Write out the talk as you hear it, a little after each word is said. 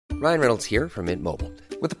Ryan Reynolds here from Mint Mobile.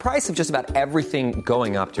 With the price of just about everything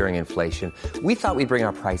going up during inflation, we thought we'd bring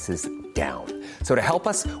our prices down. So to help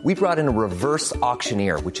us, we brought in a reverse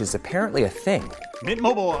auctioneer, which is apparently a thing. Mint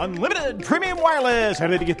Mobile Unlimited Premium Wireless. How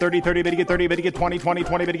to get 30, 30, bit to get 30, bit to get 20, 20,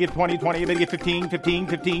 20, bit to get 20, 20, bit to get 15, 15,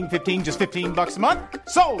 15, 15, just $15 a month?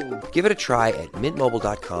 Sold! Give it a try at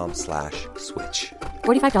mintmobile.com/switch.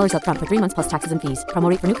 $45 up front for 3 months plus taxes and fees. Promo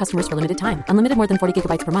rate for new customers for limited time. Unlimited more than 40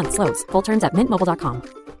 gigabytes per month. Slows full terms at mintmobile.com.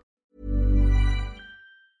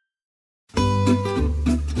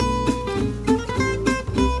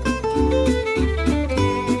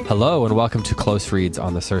 Hello and welcome to Close Reads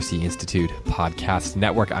on the Cersei Institute podcast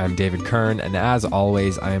network. I'm David Kern, and as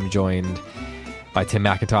always, I am joined by Tim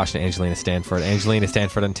McIntosh and Angelina Stanford. Angelina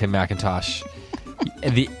Stanford and Tim McIntosh.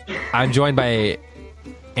 I'm joined by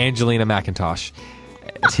Angelina McIntosh.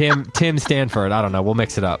 Tim Stanford. I don't know. We'll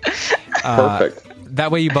mix it up. Perfect.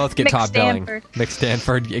 That way you both get top billing.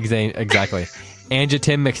 McStanford. McStanford, exactly.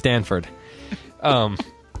 Tim McStanford.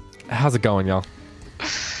 How's it going, y'all?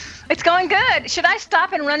 It's going good. Should I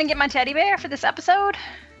stop and run and get my teddy bear for this episode?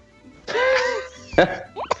 To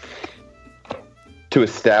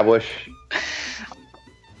establish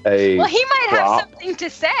a Well, he might prop. have something to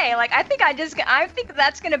say. Like, I think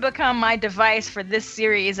that's going to become my device for this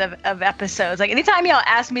series of episodes. Like, anytime y'all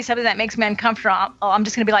ask me something that makes me uncomfortable, I'm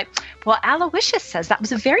just going to be like, well, Aloysius says that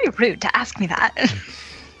was very rude to ask me that.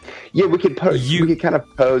 Yeah, we could kind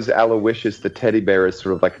of pose Aloysius the teddy bear as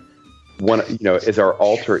sort of like one, is our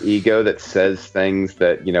alter ego that says things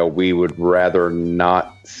that, we would rather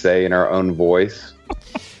not say in our own voice.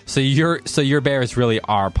 So your bears really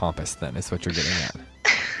are pompous, then, is what you're getting at.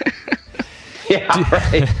 Yeah,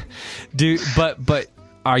 right. But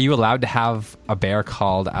are you allowed to have a bear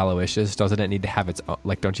called Aloysius? Doesn't it need to have its own,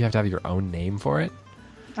 don't you have to have your own name for it?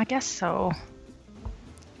 I guess so.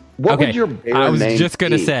 What would your bear I was name just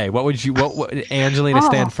gonna be? say, what would Angelina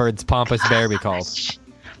Stanford's pompous bear be called?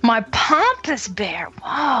 My pompous bear.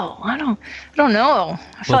 Whoa, I don't know.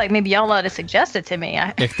 I feel like maybe y'all ought to suggest it to me.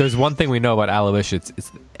 If there's one thing we know about Aloysius,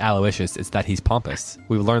 it's that he's pompous.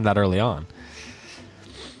 We learned that early on.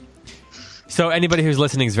 So anybody who's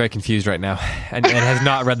listening is very confused right now and has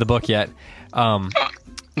not read the book yet. Dear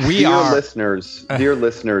listeners,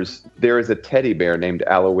 there is a teddy bear named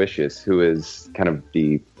Aloysius who is kind of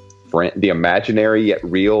the imaginary yet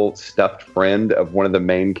real stuffed friend of one of the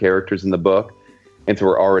main characters in the book. And so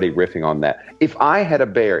we're already riffing on that. If I had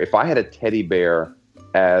a teddy bear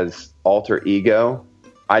as alter ego,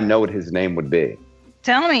 I know what his name would be.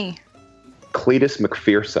 Tell me. Cletus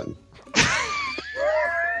McPherson.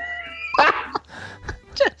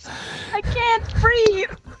 I can't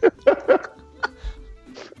breathe.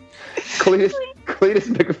 Cletus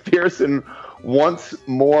McPherson wants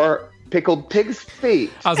more pickled pig's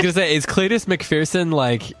feet. I was gonna say, is Cletus McPherson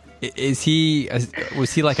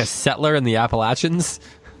was he like a settler in the Appalachians?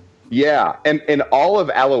 Yeah, and in all of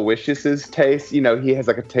Aloysius's taste, he has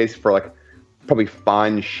like a taste for like probably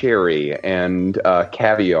fine sherry and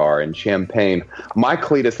caviar and champagne. My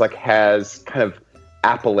Cletus has kind of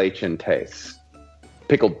Appalachian tastes.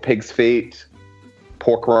 Pickled pig's feet,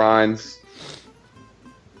 pork rinds.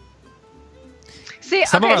 See,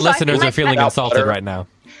 Some of our listeners are feeling insulted right now.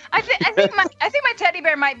 I think my teddy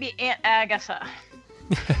bear might be Aunt Agatha.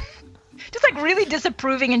 Just like really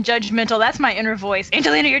disapproving and judgmental. That's my inner voice.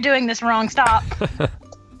 Angelina, you're doing this wrong. Stop.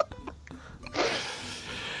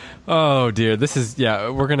 Oh dear,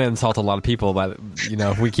 we're gonna insult a lot of people, but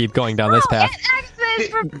if we keep going down this path. Aunt Agatha is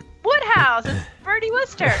for Woodhouse. It's Bertie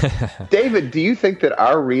Wooster. David, do you think that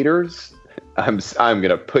our readers? I'm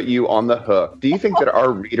gonna put you on the hook. Do you think that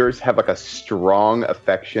our readers have like a strong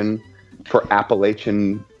affection for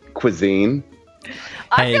Appalachian cuisine?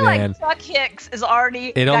 I feel like Chuck Hicks is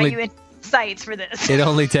already got you in sights for this. It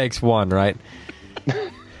only takes one, right?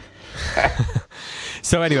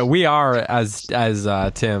 So anyway, we are, as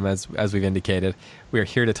Tim, as we've indicated, we are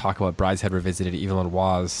here to talk about Brideshead Revisited, Evelyn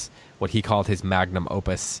Waugh's, what he called his magnum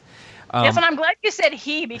opus. Yes, and I'm glad you said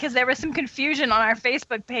he, because there was some confusion on our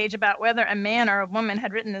Facebook page about whether a man or a woman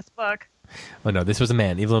had written this book. Oh no, this was a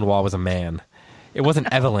man. Evelyn Waugh was a man. It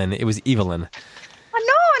wasn't Evelyn, it was Evelyn. I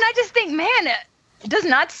know, and I just think, man, it does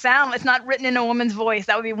not sound, it's not written in a woman's voice.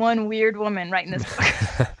 That would be one weird woman writing this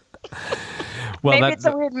book. Well, maybe it's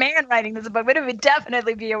a weird man writing this book, but it would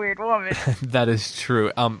definitely be a weird woman. That is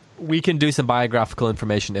true. We can do some biographical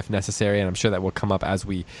information if necessary, and I'm sure that will come up as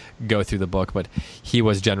we go through the book. But he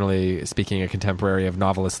was, generally speaking, a contemporary of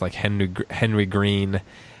novelists like Henry Green,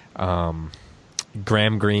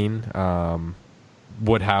 Graham Greene,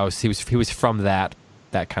 Woodhouse. He was from that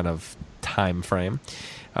kind of time frame.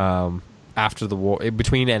 after the war,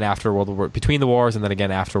 between the wars, and then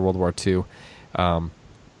again after World War II.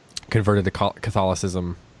 Converted to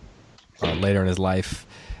Catholicism later in his life.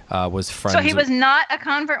 Was friends. So he was not a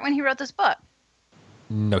convert when he wrote this book.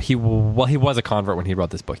 No, he was a convert when he wrote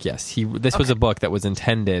this book. Yes, this was a book that was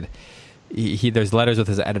intended. There's letters with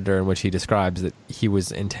his editor in which he describes that he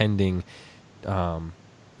was intending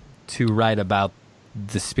to write about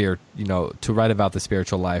the spirit, to write about the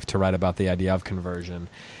spiritual life, to write about the idea of conversion,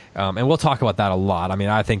 and we'll talk about that a lot. I mean,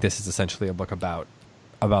 I think this is essentially a book about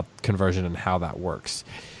conversion and how that works,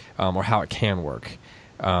 or how it can work.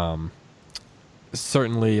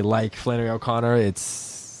 Certainly, like Flannery O'Connor,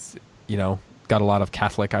 it's got a lot of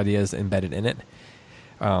Catholic ideas embedded in it,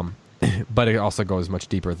 but it also goes much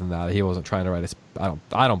deeper than that. He wasn't trying to write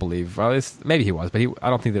I don't believe. Well, maybe he was, but I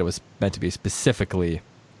don't think that it was meant to be specifically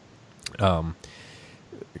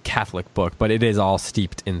Catholic book. But it is all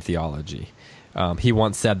steeped in theology. He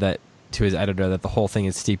once said that to his editor that the whole thing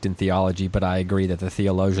is steeped in theology, but I agree that the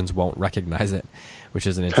theologians won't recognize it, which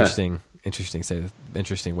is an interesting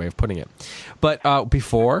way of putting it. But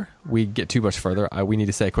before we get too much further, we need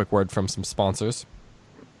to say a quick word from some sponsors.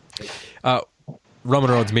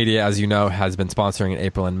 Roman Roads Media, as you know, has been sponsoring in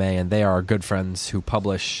April and May, and they are our good friends who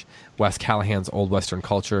publish Wes Callahan's Old Western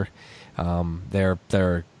Culture.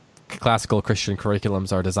 Their classical Christian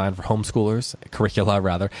curriculums are designed for homeschoolers.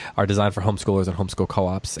 Are designed for homeschoolers and homeschool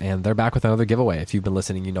co-ops, and they're back with another giveaway. If you've been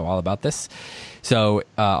listening, you know all about this. So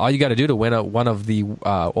all you got to do to win one of the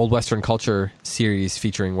Old Western Culture series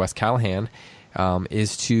featuring Wes Callahan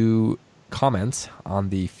is to comment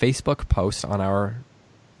on the Facebook post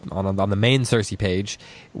on the main Cersei page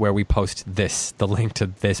where we post the link to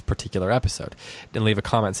this particular episode, and leave a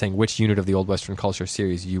comment saying which unit of the Old Western Culture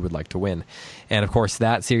series you would like to win. And of course,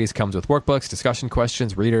 that series comes with workbooks, discussion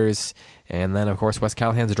questions, readers, and then of course Wes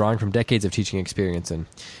Callahan's drawing from decades of teaching experience. And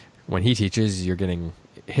when he teaches, you're getting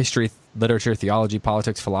history, literature, theology,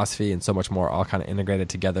 politics, philosophy, and so much more, all kind of integrated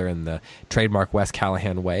together in the trademark Wes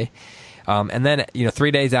Callahan way. And then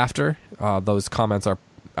 3 days after those comments are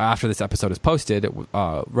after this episode is posted,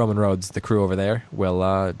 Roman Roads, the crew over there,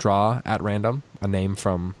 will draw at random a name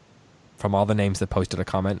from all the names that posted a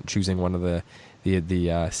comment, choosing one of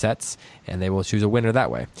the sets, and they will choose a winner that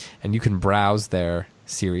way. And you can browse their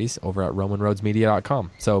series over at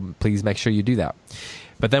romanroadsmedia.com. So please make sure you do that.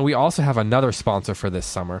 But then we also have another sponsor for this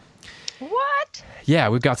summer. What? Yeah,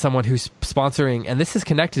 we've got someone who's sponsoring, and this is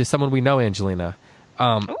connected to someone we know, Angelina.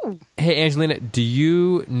 Hey, Angelina, do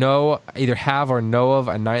you either have or know of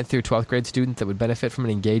a 9th through 12th grade student that would benefit from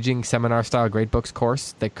an engaging seminar-style grade books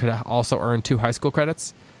course that could also earn 2 high school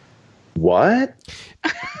credits? What?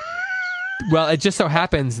 Well, it just so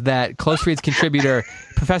happens that Close Reads contributor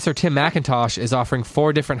Professor Tim McIntosh is offering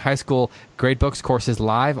 4 different high school grade books courses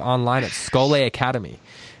live online at Scole Academy.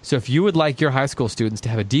 So if you would like your high school students to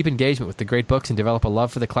have a deep engagement with the great books and develop a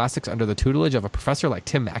love for the classics under the tutelage of a professor like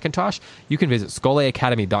Tim McIntosh, you can visit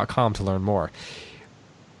ScoleAcademy.com to learn more.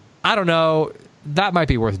 I don't know. That might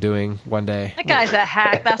be worth doing one day. That guy's a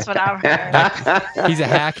hack. That's what I've heard. He's a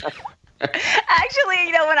hack.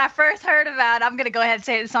 Actually, when I first heard about it, I'm going to go ahead and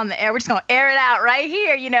say this on the air. We're just going to air it out right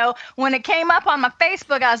here. When it came up on my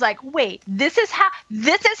Facebook, I was like, wait, this is how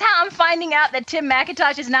I'm finding out that Tim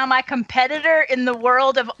McIntosh is now my competitor in the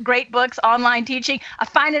world of great books, online teaching. I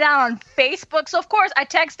find it out on Facebook. So, of course, I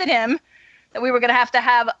texted him that we were going to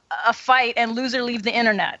have a fight and loser leave the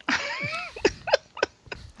internet.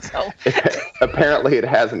 So Apparently it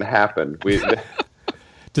hasn't happened.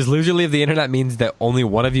 Does loser leave the internet means that only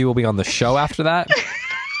one of you will be on the show after that?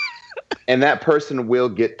 And that person will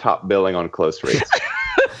get top billing on Close Reads.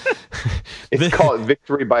 It's called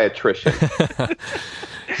victory by attrition. Yeah,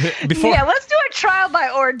 let's do a trial by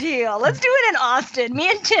ordeal. Let's do it in Austin. Me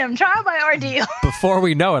and Tim, trial by ordeal. Before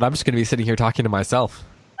we know it, I'm just going to be sitting here talking to myself.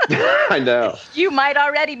 I know. You might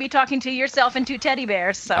already be talking to yourself and 2 teddy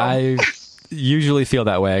bears. So I usually feel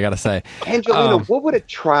that way, I gotta say. Angelina, what would a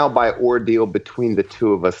trial by ordeal between the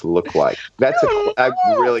two of us look like? I'm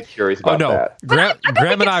really curious about that.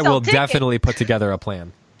 Graham and I will definitely put together a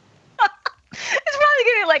plan. It's probably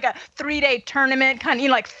going to be like a 3-day tournament, kind of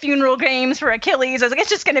like funeral games for Achilles. It's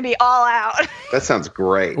just going to be all out. That sounds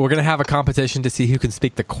great. We're going to have a competition to see who can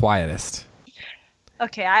speak the quietest.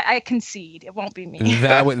 Okay, I concede. It won't be me.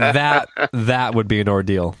 That would be an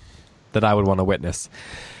ordeal that I would want to witness.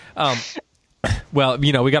 Well,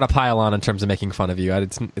 we got to pile on in terms of making fun of you.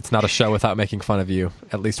 It's not a show without making fun of you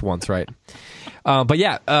at least once, right? But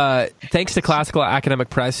yeah, thanks to Classical Academic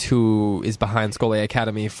Press, who is behind Scole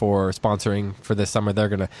Academy for sponsoring for this summer. They're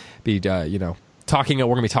going to be, talking. We're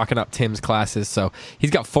going to be talking up Tim's classes. So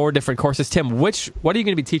he's got 4 different courses. Tim, what are you going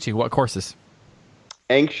to be teaching? What courses?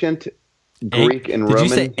 Ancient Greek and Roman Did you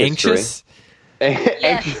say history. anxious?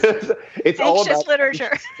 Anxious. It's all Anxious about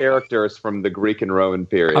literature. characters from the Greek and Roman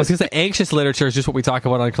period. I was going to say anxious literature is just what we talk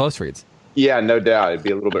about on Close Reads. Yeah, no doubt. It'd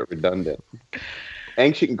be a little bit redundant.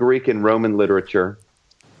 Ancient Greek and Roman literature,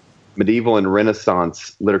 medieval and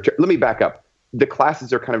Renaissance literature. Let me back up. The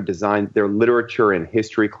classes are kind of designed, they're literature and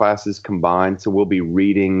history classes combined. So we'll be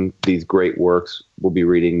reading these great works. We'll be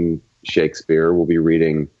reading Shakespeare. We'll be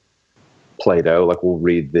reading Plato. Like we'll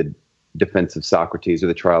read the Defense of Socrates or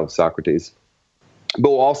the Trial of Socrates.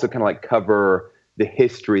 But we'll also kind of like cover the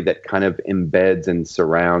history that kind of embeds and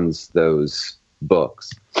surrounds those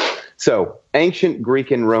books. So ancient Greek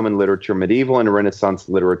and Roman literature, medieval and Renaissance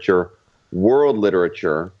literature, world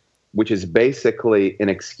literature, which is basically an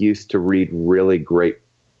excuse to read a really great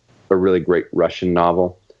Russian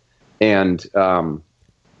novel. And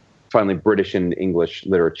finally, British and English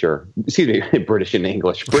literature. Excuse me, British and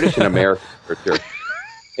American literature.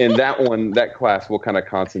 And that class will kind of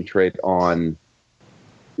concentrate on,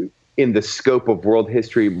 in the scope of world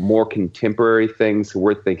history, more contemporary things. So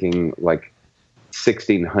we're thinking like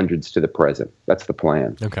 1600s to the present. That's the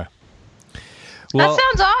plan. Okay. Well, that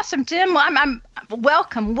sounds awesome, Tim. Well, I'm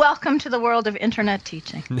welcome to the world of internet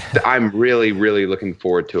teaching. I'm really, really looking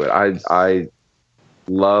forward to it. I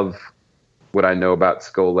love what I know about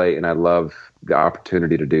Skole, and I love the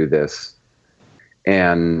opportunity to do this.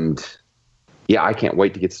 And yeah, I can't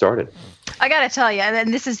wait to get started. I got to tell you,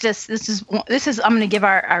 and this is I'm going to give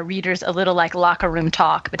our readers a little like locker room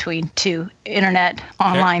talk between two internet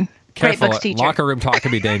online great books teachers. Locker room talk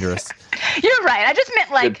can be dangerous. You're right. I just meant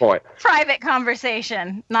like Good point. private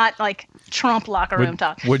conversation, not like Trump locker room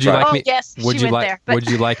talk. Would you like me? Yes, would she you went like? there. But Would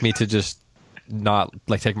you like me to just not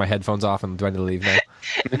like take my headphones off and do I need to leave now?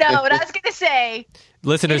 no, but I was going to say,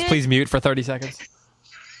 Listeners, please mute for 30 seconds.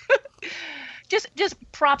 just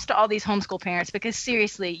props to all these homeschool parents, because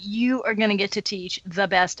seriously, you are going to get to teach the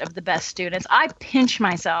best of the best students. I pinch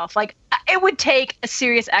myself. Like, it would take a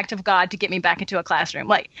serious act of God to get me back into a classroom.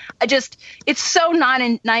 Like, it's so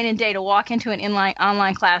night and day to walk into an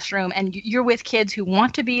online classroom and you're with kids who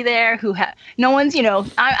want to be there, no one's,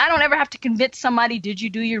 I don't ever have to convince somebody, did you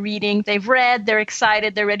do your reading? They've read, they're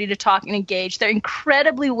excited, they're ready to talk and engage. They're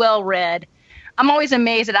incredibly well read. I'm always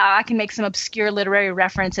amazed that I can make some obscure literary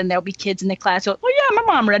reference and there'll be kids in the class who, oh yeah,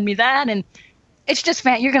 my mom read me that. And it's just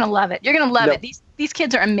you're going to love it. You're going to love it. These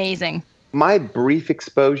kids are amazing. My brief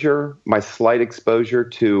exposure, my slight exposure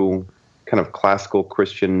to kind of classical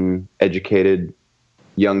Christian educated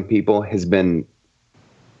young people has been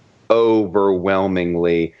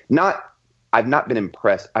overwhelmingly I've not been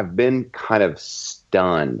impressed. I've been kind of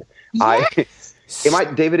stunned. Yes.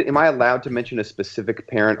 David, am I allowed to mention a specific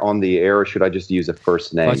parent on the air, or should I just use a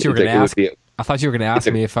first name? I thought you were going to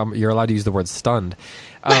ask me if you're allowed to use the word stunned.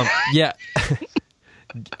 Yeah.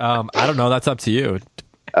 I don't know. That's up to you.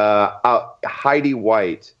 Heidi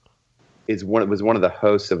White was one of the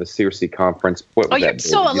hosts of a CRC conference. What was you're that,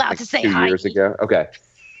 so David? allowed to say 2 Heidi. years ago. Okay.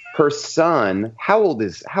 Her son, how old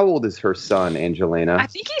is her son, Angelina? I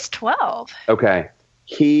think he's 12. Okay.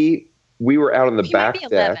 We were out on the He might back be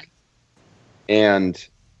 11. deck, and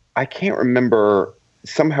I can't remember,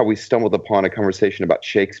 somehow we stumbled upon a conversation about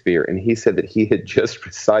Shakespeare, and he said that he had just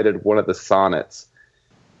recited one of the sonnets.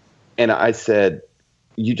 And I said,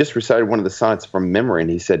 you just recited one of the sonnets from memory?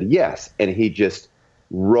 And he said, yes. And he just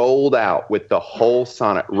rolled out with the whole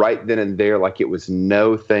sonnet right then and there like it was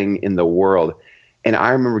no thing in the world. And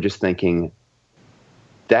I remember just thinking,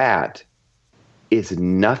 that is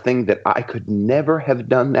nothing that I could never have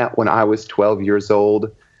done that when I was 12 years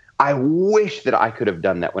old. I wish that I could have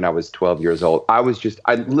done that when I was 12 years old. I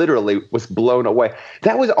literally was blown away.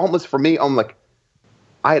 That was almost for me,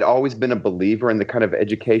 I had always been a believer in the kind of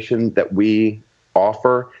education that we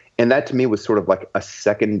offer. And that to me was sort of like a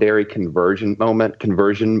secondary conversion moment.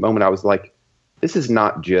 I was like, this is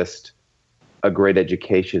not just a great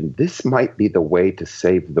education. This might be the way to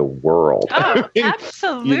save the world. Oh,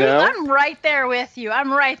 absolutely. You know? I'm right there with you.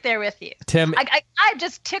 Tim, I'm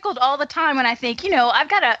just tickled all the time when I think, I've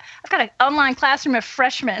got an online classroom of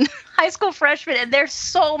freshmen, high school freshmen, and they're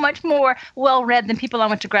so much more well-read than people I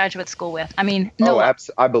went to graduate school with. I mean, no.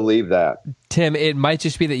 I believe that. Tim, it might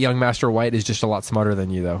just be that young Master White is just a lot smarter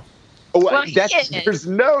than you, though. Well, There's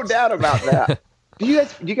no doubt about that. Do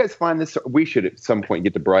you guys find this? We should at some point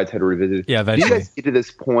get the Brideshead revisited. Yeah, eventually. Do you guys get to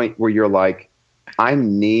this point where you're like, I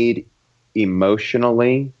need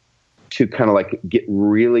emotionally to kind of like get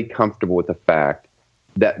really comfortable with the fact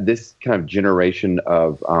that this kind of generation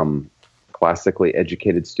of classically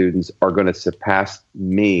educated students are going to surpass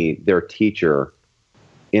me, their teacher,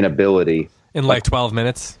 in ability In like 12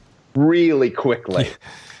 minutes? really quickly.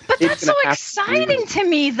 But that's so exciting to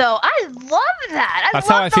me, though. I love that. That's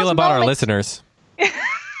how I feel about our listeners.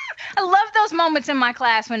 I love those moments in my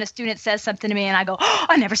class when a student says something to me and I go, oh,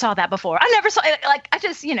 I never saw that before. I never saw it. Like, I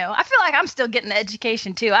just, I feel like I'm still getting the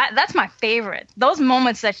education too. That's my favorite. Those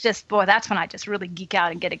moments that's just, boy, that's when I just really geek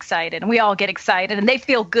out and get excited. And we all get excited and they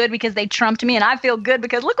feel good because they trumped me and I feel good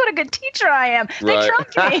because look what a good teacher I am. They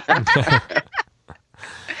trumped me.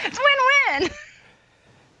 It's win-win.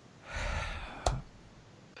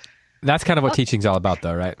 That's kind of what teaching's all about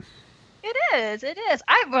though, right? It is.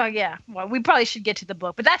 Well, we probably should get to the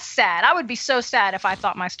book, but that's sad. I would be so sad if I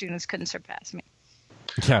thought my students couldn't surpass me.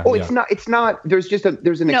 Yeah. Oh, it's not. There's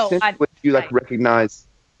an extent to which you recognize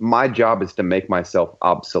my job is to make myself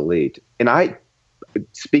obsolete. And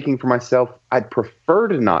speaking for myself, I'd prefer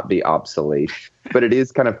to not be obsolete, but it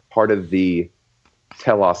is kind of part of the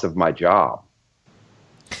telos of my job.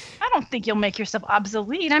 I don't think you'll make yourself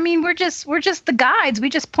obsolete. I mean, we're just the guides. We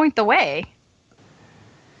just point the way.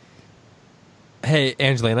 Hey,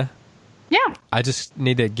 Angelina. Yeah. I just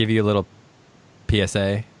need to give you a little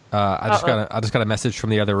PSA. I just got a message from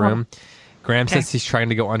the other room. Graham says he's trying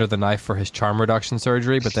to go under the knife for his charm reduction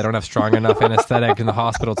surgery, but they don't have strong enough anesthetic in the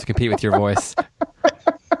hospital to compete with your voice.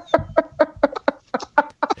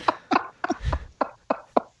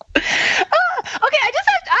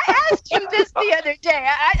 I asked him this the other day.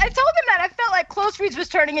 I told him that I felt like Close Reads was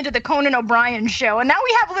turning into the Conan O'Brien show, and now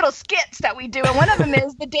we have little skits that we do, and one of them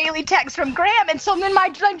is the daily text from Graham. And so then my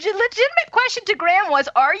legitimate question to Graham was,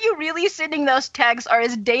 are you really sending those texts, or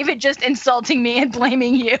is David just insulting me and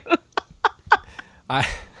blaming you?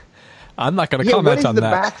 I'm not going to comment on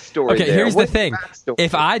that. Backstory okay, there? Here's What's the thing.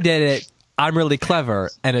 If I did it, I'm really clever,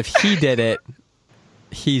 and if he did it,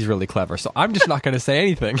 he's really clever. So I'm just not going to say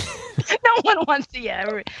anything. No one wants to.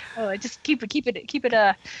 Yeah. Oh, just keep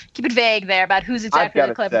it vague there about who's exactly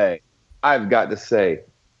the clever. I've got to say,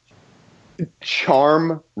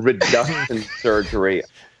 charm reduction surgery.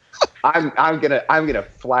 I'm gonna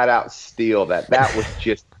flat out steal that. That was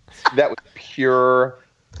pure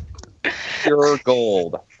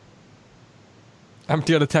gold. I'm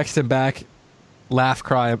going to text him back,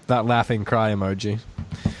 cry, that laughing cry emoji.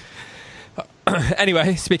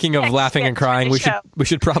 Anyway, speaking of laughing and crying, we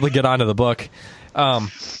should probably get on to the book.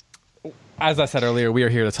 As I said earlier, we are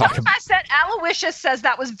here to talk about... I said Aloysius says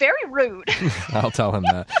that was very rude. I'll tell him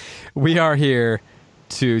that. We are here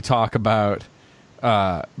to talk about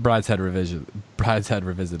Brideshead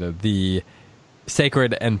Revisited, the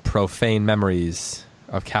sacred and profane memories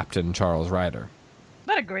of Captain Charles Ryder.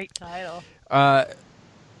 What a great title.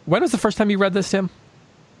 When was the first time you read this, Tim?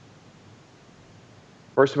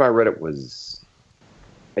 First time I read it was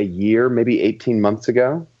a year, maybe 18 months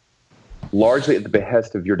ago, largely at the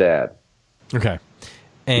behest of your dad. Okay.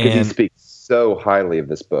 Because he speaks so highly of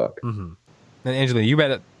this book. Mm-hmm. And Angelina, you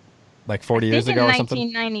read it like 40 years ago or something?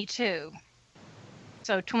 1992.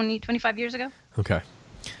 So 25 years ago? Okay.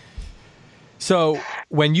 So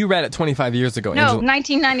when you read it 25 years ago... No,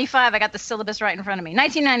 1995. I got the syllabus right in front of me.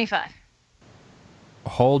 1995. A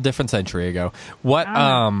whole different century ago. What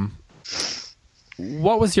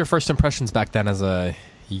was your first impressions back then as a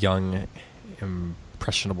young,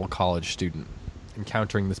 impressionable college student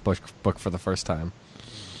encountering this book for the first time?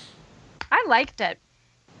 I liked it.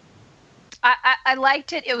 I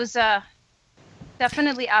liked it. It was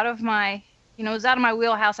definitely out of my, it was out of my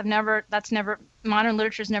wheelhouse. Modern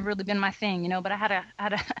literature's never really been my thing, but I had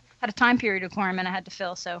a time period requirement I had to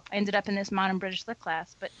fill, so I ended up in this modern British lit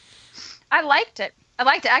class. But I liked it.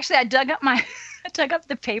 Actually, I dug up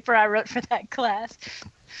the paper I wrote for that class.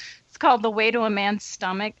 It's called The Way to a Man's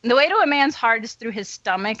Stomach. The Way to a Man's Heart is through his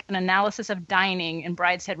stomach, an analysis of dining in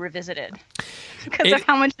Brideshead Revisited. Because of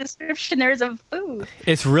how much description there is of food.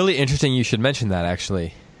 It's really interesting you should mention that,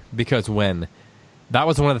 actually, because that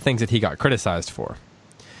was one of the things that he got criticized for,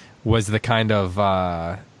 was the kind of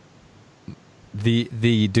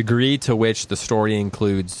the degree to which the story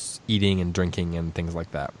includes eating and drinking and things like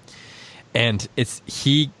that. And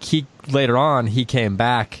he later on he came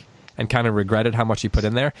back and kind of regretted how much he put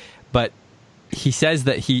in there, but he says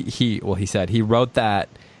that he wrote that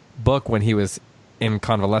book when he was in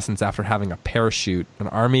convalescence after having a parachute, an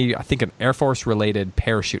Air Force related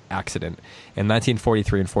parachute accident in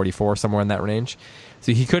 1943 and 44, somewhere in that range.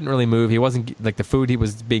 So he couldn't really move. He wasn't the food he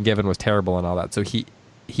was being given was terrible and all that. So he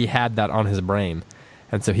had that on his brain,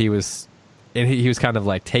 and so he was kind of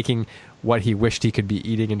like taking what he wished he could be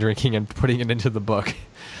eating and drinking and putting it into the book,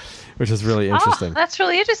 which is really interesting. Oh, that's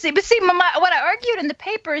really interesting. But see, what I argued in the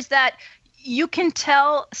paper is that you can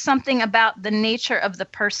tell something about the nature of the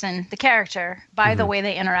person, the character, by the way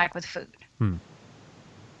they interact with food.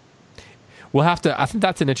 We'll have to. I think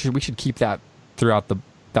that's an interesting. We should keep that throughout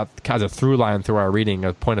that has a through line through our reading,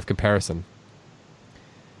 a point of comparison.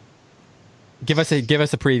 Give us a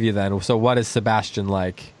preview then. So what is Sebastian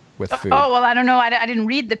like with food? Oh, well, I don't know. I didn't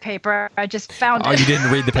read the paper. I just found it. Oh, you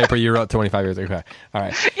didn't read the paper you wrote 25 years ago. Okay. All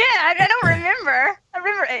right. Yeah, I don't remember. I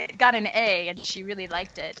remember it got an A, and she really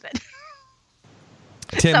liked it. But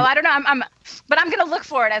Tim, so I don't know. But I'm going to look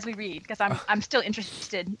for it as we read because I'm still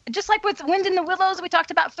interested. Just like with Wind in the Willows, we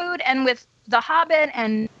talked about food, and with The Hobbit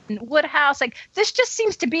and Woodhouse, like this just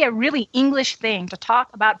seems to be a really English thing to talk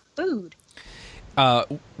about food.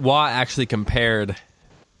 Waugh actually compared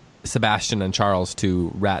Sebastian and Charles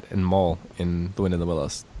to Rat and Mole in The Wind in the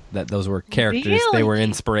Willows. That those were characters. Really? They were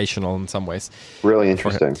inspirational in some ways. Really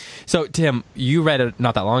interesting. So, Tim, you read it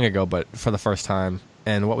not that long ago, but for the first time.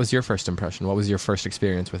 And what was your first impression? What was your first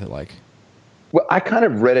experience with it like? Well, I kind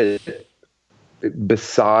of read it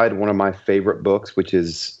beside one of my favorite books, which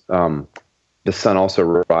is The Sun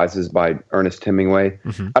Also Rises by Ernest Hemingway.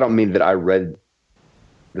 Mm-hmm. I don't mean that I read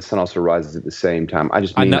The Sun Also Rises at the same time. I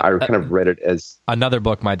just mean I kind of read it as... Another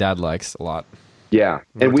book my dad likes a lot. Yeah.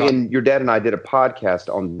 And your dad and I did a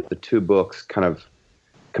podcast on the two books, kind of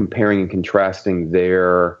comparing and contrasting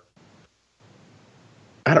their...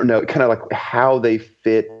 I don't know, kind of like how they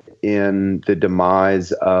fit in the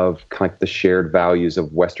demise of kind of the shared values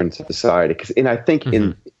of Western society. And I think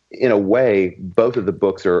in a way, both of the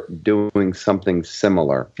books are doing something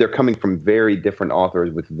similar. They're coming from very different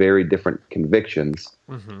authors with very different convictions.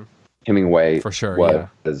 Mm-hmm. Hemingway for sure,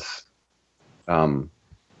 was an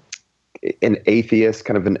atheist,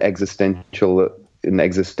 kind of an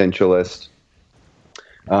existentialist.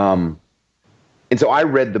 And so I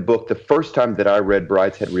read the book, the first time that I read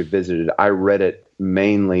Brideshead Revisited, I read it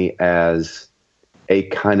mainly as a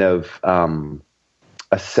kind of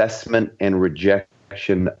assessment and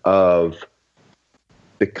rejection of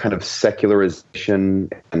the kind of secularization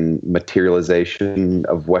and materialization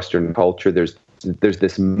of Western culture. There's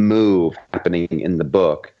this move happening in the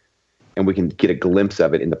book, and we can get a glimpse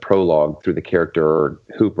of it in the prologue through the character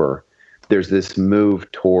Hooper. There's this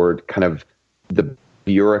move toward kind of the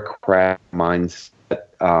bureaucrat mindset,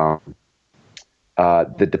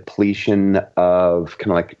 the depletion of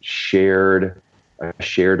kind of like shared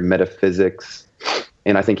metaphysics.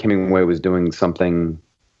 And I think Hemingway was doing something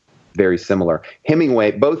very similar.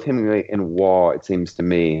 Both Hemingway and Waugh, it seems to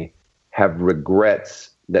me, have regrets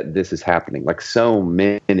that this is happening. Like so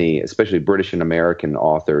many, especially British and American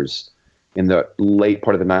authors in the late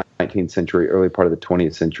part of the 19th century, early part of the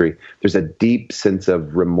 20th century, there's a deep sense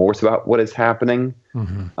of remorse about what is happening.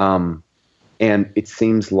 Mm-hmm. And it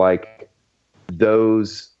seems like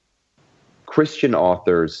those Christian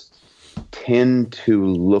authors tend to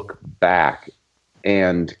look back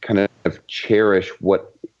and kind of cherish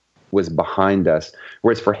what was behind us.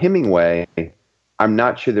 Whereas for Hemingway, I'm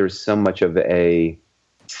not sure there's so much of a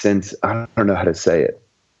sense, I don't know how to say it.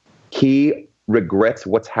 He regrets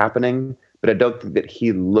what's happening, but I don't think that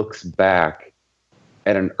he looks back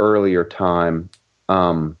at an earlier time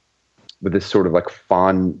with this sort of like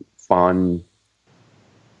fond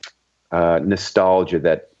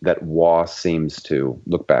nostalgia that Waugh seems to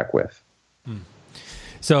look back with.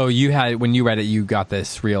 So when you read it, you got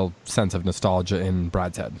this real sense of nostalgia in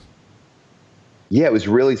Brideshead. Yeah, it was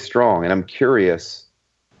really strong, and I'm curious,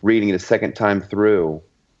 reading it a second time through,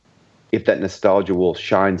 if that nostalgia will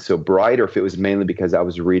shine so bright, or if it was mainly because I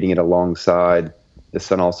was reading it alongside The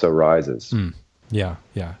Sun Also Rises. Yeah.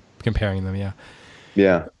 Comparing them, yeah.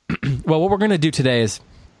 Yeah. Well, what we're going to do today is,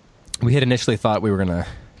 we had initially thought we were going to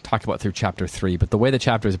talk about through chapter 3, but the way the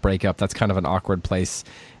chapters break up, that's kind of an awkward place,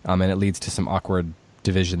 and it leads to some awkward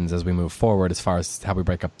divisions as we move forward as far as how we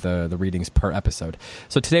break up the readings per episode.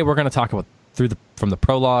 So today we're going to talk about from the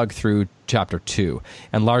prologue through chapter 2,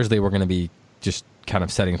 and largely we're going to be just kind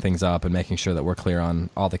of setting things up and making sure that we're clear on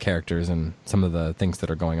all the characters and some of the things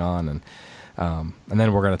that are going on, and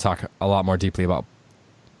then we're going to talk a lot more deeply about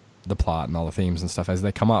the plot and all the themes and stuff as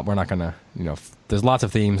they come up. We're not going to, there's lots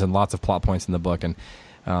of themes and lots of plot points in the book, and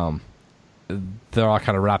they're all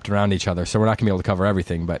kind of wrapped around each other, so we're not going to be able to cover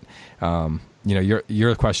everything, but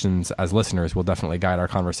your questions as listeners will definitely guide our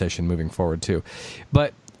conversation moving forward too.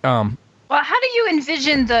 But well, how do you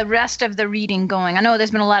envision the rest of the reading going? I know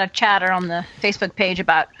there's been a lot of chatter on the Facebook page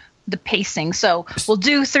about the pacing. So we'll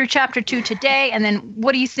do through chapter 2 today, and then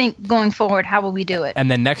what do you think going forward? How will we do it? And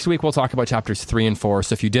then next week we'll talk about chapters 3 and 4.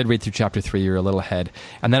 So if you did read through chapter 3, you're a little ahead.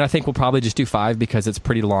 And then I think we'll probably just do 5 because it's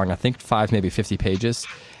pretty long. I think 5, maybe 50 pages.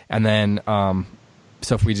 And then,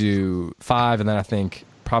 so if we do 5, and then I think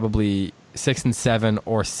probably 6 and 7,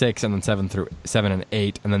 or 6 and then 7 and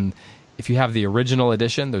 8. And then if you have the original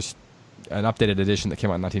edition, there's an updated edition that came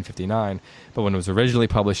out in 1959. But when it was originally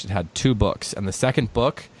published, it had 2 books, and the second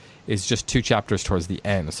book is just 2 chapters towards the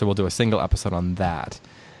end. So we'll do a single episode on that.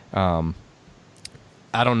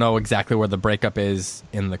 I don't know exactly where the breakup is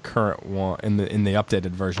in the current one, in the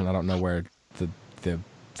updated version. I don't know where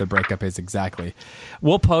the breakup is exactly.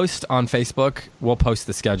 We'll post on Facebook. We'll post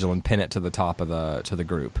the schedule and pin it to the top of the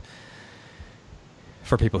group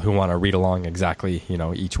for people who want to read along exactly,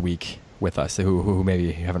 each week with us, who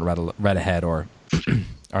maybe haven't read ahead or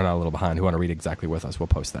are not a little behind, who want to read exactly with us. We'll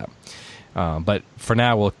post that. But for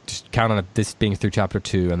now, we'll just count on this being through chapter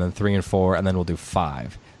 2, and then 3 and 4, and then we'll do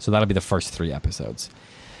 5. So that'll be the first 3 episodes.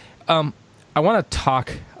 I want to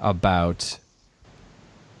talk about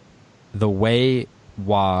the way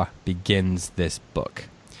Wah begins this book.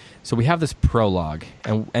 So we have this prologue,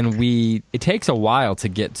 and it takes a while to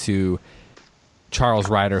get to Charles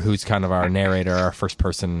Ryder, who's kind of our narrator, our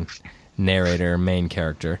first-person narrator, main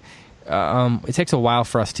character. It takes a while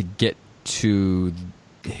for us to get to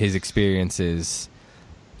his experiences,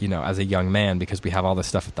 as a young man, because we have all this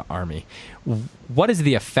stuff at the army. What is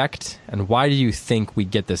the effect, and why do you think we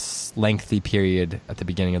get this lengthy period at the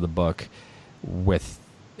beginning of the book with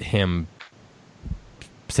him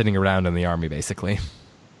sitting around in the army, basically?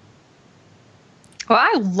 Well,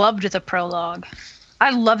 I loved the prologue. I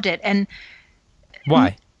loved it, and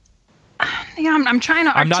why? I'm trying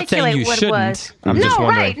to articulate I'm not saying you what shouldn't. it was. I'm just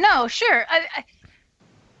wondering. Right? No, sure.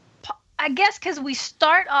 I guess because we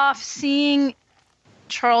start off seeing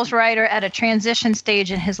Charles Ryder at a transition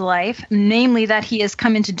stage in his life, namely that he has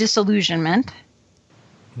come into disillusionment.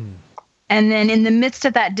 And then in the midst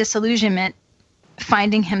of that disillusionment,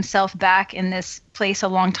 finding himself back in this place a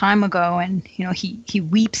long time ago, and he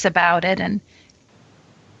weeps about it, and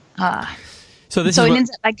so it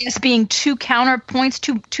ends up, I guess, being 2 counterpoints,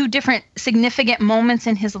 two different significant moments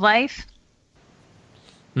in his life.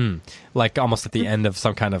 Like almost at the end of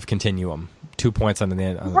some kind of continuum, 2 points on the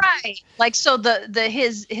end. Right. Like, so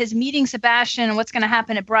his meeting Sebastian and what's going to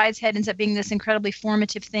happen at Brideshead ends up being this incredibly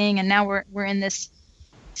formative thing, and now we're in this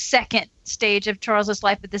second stage of Charles's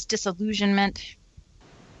life with this disillusionment.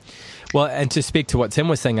 Well, and to speak to what Tim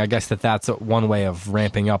was saying, I guess that's one way of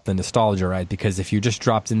ramping up the nostalgia, right? Because if you just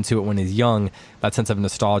dropped into it when he's young, that sense of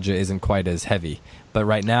nostalgia isn't quite as heavy. But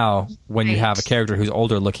right now, when you have a character who's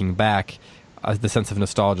older looking back, the sense of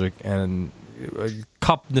nostalgia and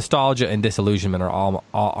disillusionment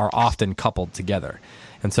are often coupled together,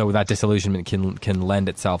 and so that disillusionment can lend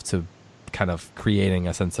itself to kind of creating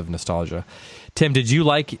a sense of nostalgia. Tim, did you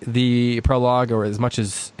like the prologue or as much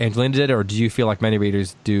as Angelina did, or do you feel like many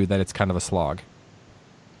readers do that it's kind of a slog?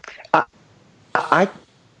 I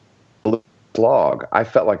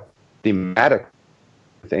felt like thematic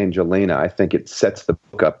with Angelina, I think it sets the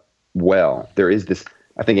book up well. There is this,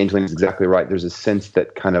 I think Angelina's exactly right. There's a sense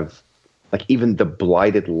that kind of like even the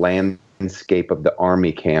blighted landscape of the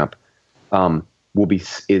army camp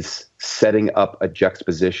is setting up a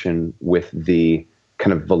juxtaposition with the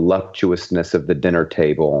kind of voluptuousness of the dinner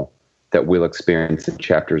table that we'll experience in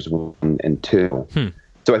chapters 1 and 2.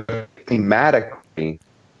 So I think thematically,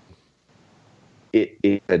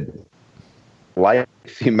 it like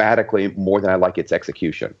thematically more than I like its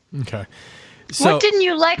execution. Okay. So, what didn't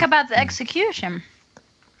you like about the execution?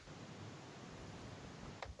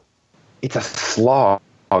 It's a slog.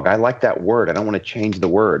 I like that word. I don't want to change the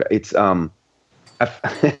word. It's do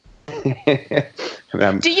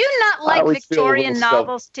you not like Victorian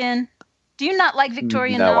novels, Tin? Do you not like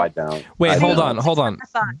Victorian novels? No, I don't. Wait, hold on.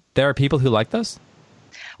 There are people who like those?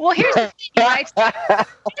 Well, here's the thing, right?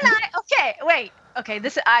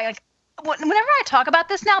 Whenever I talk about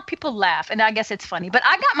this now, people laugh, and I guess it's funny. But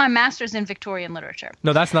I got my master's in Victorian literature.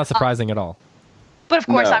 No, that's not surprising at all. But of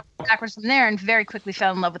course, I went backwards from there and very quickly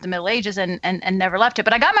fell in love with the Middle Ages and never left it.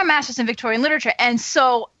 But I got my master's in Victorian literature, and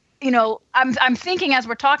so I'm thinking as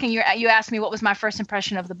we're talking. You asked me what was my first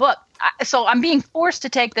impression of the book. So I'm being forced to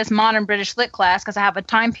take this modern British lit class because I have a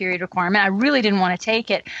time period requirement. I really didn't want to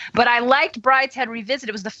take it, but I liked Brideshead Revisited.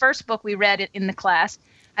 It was the first book we read in the class.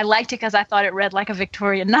 I liked it because I thought it read like a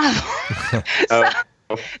Victorian novel.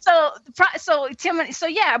 So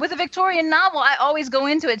yeah, with a Victorian novel, I always go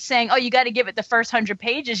into it saying, oh, you got to give it the first 100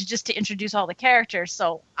 pages just to introduce all the characters.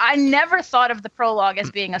 So I never thought of the prologue as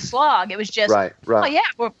being a slog. It was just, right. Oh yeah,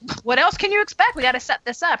 what else can you expect? We got to set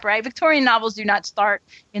this up, right? Victorian novels do not start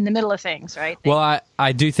in the middle of things, right? Well,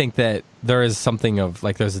 I do think that there is something of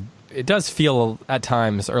like it does feel at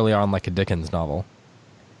times early on like a Dickens novel.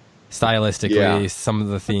 Stylistically, some of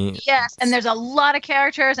the themes. Yes, and there's a lot of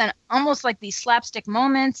characters and almost like these slapstick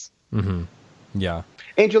moments. Mm-hmm. Yeah.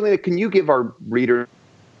 Angelina, can you give our readers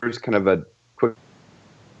kind of a quick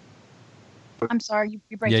I'm sorry,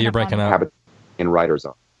 you're breaking Yeah, up. you're breaking up. habits in writers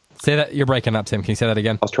on. Say that. You're breaking up, Tim. Can you say that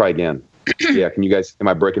again? I'll try again. Yeah, can you guys? Am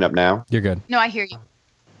I breaking up now? You're good. No, I hear you.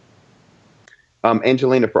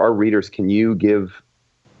 Angelina, for our readers, can you give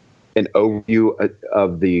an overview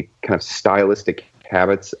of the kind of stylistic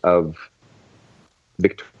habits of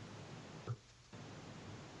Victoria?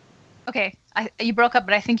 Okay, you broke up,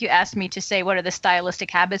 but I think you asked me to say what are the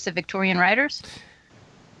stylistic habits of Victorian writers.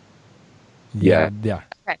 Yeah. Yeah.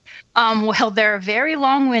 Okay. Well, they're very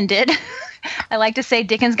long-winded. I like to say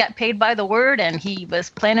Dickens got paid by the word, and he was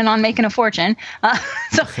planning on making a fortune.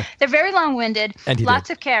 So they're very long-winded. And he lots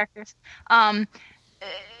did. of characters.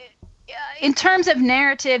 In terms of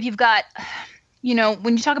narrative, you've got,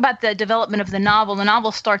 when you talk about the development of the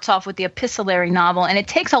novel starts off with the epistolary novel, and it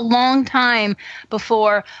takes a long time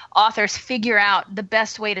before authors figure out the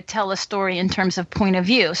best way to tell a story in terms of point of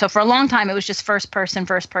view. So for a long time, it was just first person.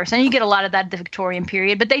 You get a lot of that at the Victorian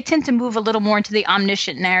period, but they tend to move a little more into the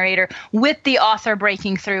omniscient narrator with the author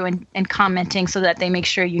breaking through and commenting so that they make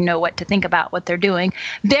sure you know what to think about what they're doing.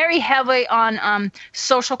 Very heavy on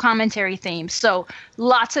social commentary themes. So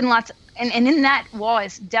lots and lots. And in that wall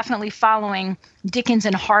is definitely following Dickens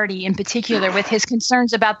and Hardy in particular with his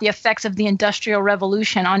concerns about the effects of the Industrial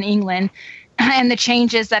Revolution on England and the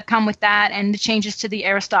changes that come with that and the changes to the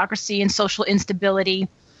aristocracy and social instability.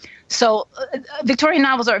 So Victorian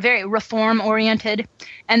novels are very reform-oriented,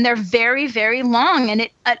 and they're very, very long. And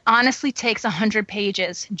it honestly takes 100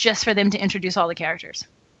 pages just for them to introduce all the characters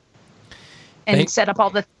and set up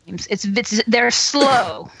all the themes. They're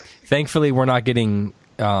slow. Thankfully, we're not getting...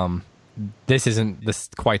 this isn't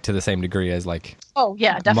quite to the same degree as like. Oh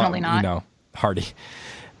yeah, definitely not. Hardy.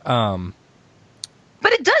 But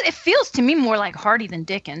it feels to me more like Hardy than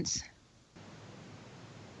Dickens.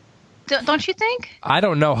 Don't you think? I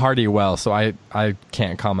don't know Hardy well, so I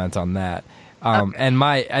can't comment on that. Okay. And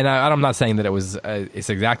I'm not saying that it's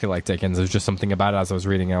exactly like Dickens. There's just something about it as I was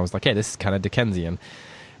reading. I was like, hey, this is kind of Dickensian.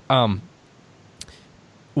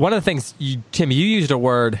 One of the things, Tim, you used a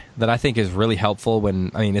word that I think is really helpful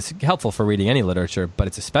it's helpful for reading any literature, but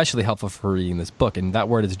it's especially helpful for reading this book, and that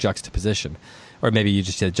word is juxtaposition. Or maybe you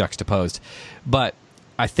just said juxtaposed. But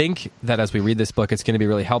I think that as we read this book, it's going to be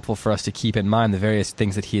really helpful for us to keep in mind the various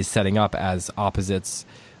things that he is setting up as opposites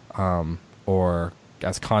or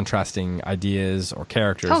as contrasting ideas or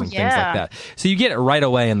characters and things like that. So you get it right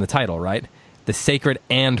away in the title, right? The sacred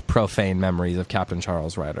and profane memories of Captain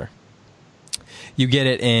Charles Ryder. You get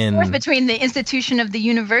it in... between the institution of the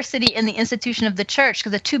university and the institution of the church,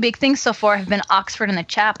 because the two big things so far have been Oxford and the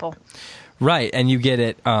chapel. Right, and you get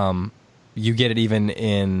it even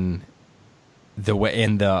in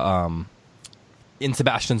in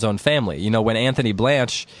Sebastian's own family. When Anthony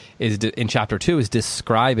Blanche in chapter 2 is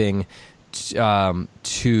describing to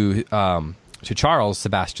Charles,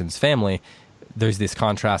 Sebastian's family, there's this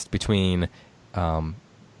contrast between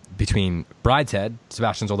Brideshead,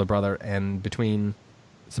 Sebastian's older brother, and between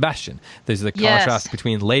Sebastian. There's the contrast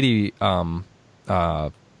between Lady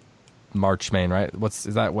Marchmain, right? What is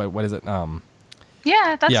it?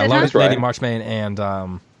 Yeah, that's it. Lady right. Marchmain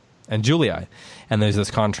and Julia. And there's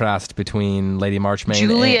this contrast between Lady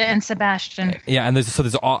Marchmain and Sebastian. Yeah, and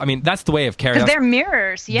there's all. That's the way of characters. Because they're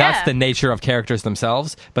mirrors. Yeah, that's the nature of characters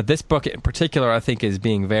themselves. But this book in particular, I think, is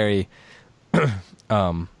being very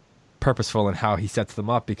purposeful in how he sets them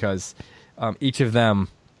up, because each of them,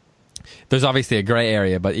 there's obviously a gray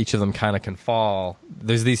area, but each of them kind of can fall.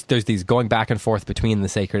 There's these going back and forth between the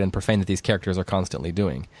sacred and profane that these characters are constantly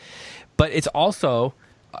doing. But it's also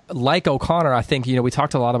like O'Connor. I think we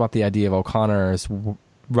talked a lot about the idea of O'Connor's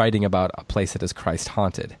writing about a place that is Christ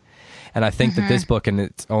haunted, and I think that this book, in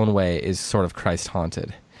its own way, is sort of Christ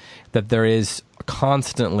haunted. That there is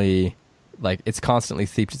constantly. It's constantly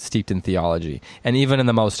steeped in theology. And even in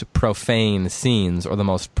the most profane scenes or the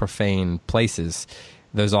most profane places,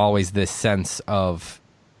 there's always this sense of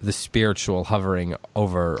the spiritual hovering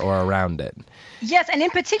over or around it. Yes, and in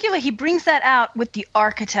particular, he brings that out with the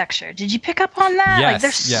architecture. Did you pick up on that? Yes,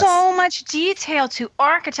 there's so much detail to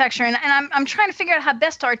architecture, and I'm trying to figure out how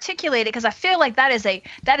best to articulate it, because I feel like that is a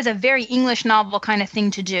very English novel kind of thing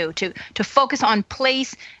to do, to focus on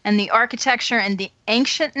place and the architecture and the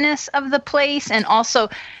ancientness of the place, and also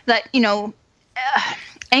that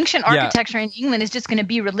ancient architecture in England is just going to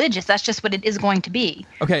be religious. That's just what it is going to be.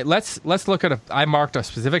 Okay, let's look at I marked a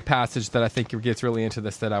specific passage that I think gets really into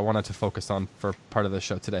this that I wanted to focus on for part of the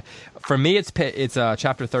show today. For me, it's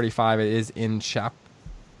chapter 35. It is in chapter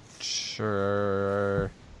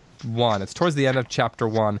 1. It's towards the end of chapter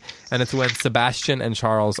 1, and it's when Sebastian and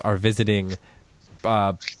Charles are visiting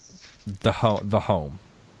the home.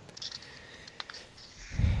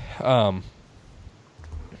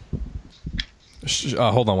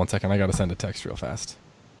 Hold on one second. I got to send a text real fast.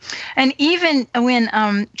 And even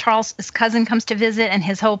when Charles's cousin comes to visit and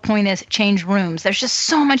his whole point is change rooms, there's just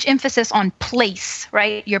so much emphasis on place,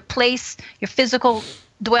 right? Your place, your physical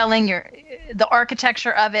dwelling, the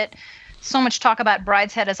architecture of it. So much talk about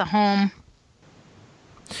Brideshead as a home.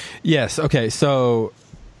 Yes. Okay. So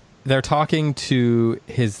they're talking to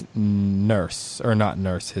his nurse, or not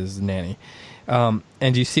nurse, his nanny. And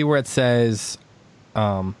you see where it says,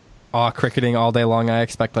 cricketing all day long, I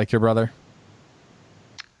expect, like your brother?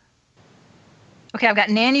 Okay, I've got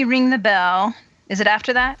nanny ring the bell. Is it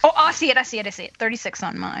after that? Oh, I see it. 36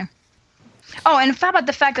 on mine. Oh, and how about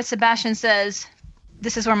the fact that Sebastian says,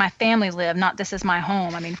 this is where my family live, not this is my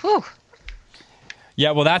home. I mean, whew.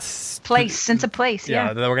 Yeah, well, that's... sense of place,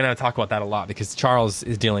 yeah. We're going to talk about that a lot because Charles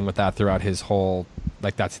is dealing with that throughout his whole...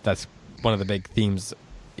 Like, that's one of the big themes,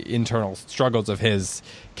 internal struggles of his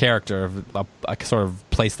character, of a sort of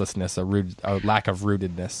placelessness, a lack of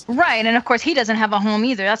rootedness. Right, and of course he doesn't have a home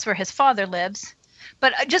either. That's where his father lives.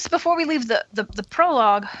 But just before we leave the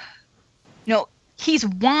prologue, he's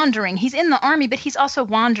wandering. He's in the army, but he's also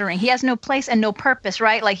wandering. He has no place and no purpose,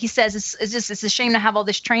 right? Like he says, it's a shame to have all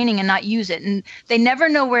this training and not use it. And they never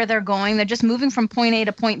know where they're going. They're just moving from point A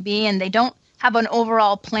to point B, and they don't have an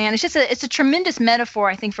overall plan. It's a tremendous metaphor,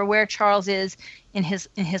 I think, for where Charles is in his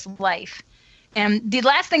life. And the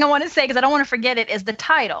last thing I want to say, because I don't want to forget it, is the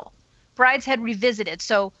title, Brideshead Revisited.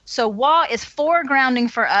 So Waugh is foregrounding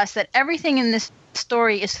for us that everything in this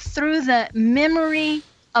story is through the memory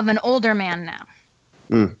of an older man now.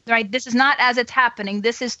 Right? This is not as it's happening.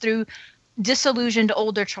 This is through disillusioned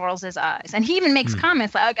older Charles's eyes. And he even makes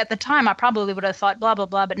comments like, at the time I probably would have thought blah, blah,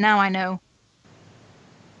 blah, but now I know.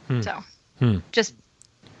 So just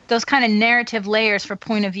those kind of narrative layers for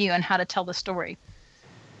point of view and how to tell the story.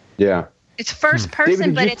 Yeah. It's first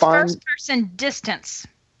person, David, but it's first person distance,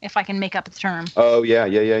 if I can make up the term. Oh, yeah.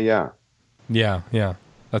 Yeah.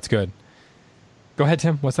 That's good. Go ahead,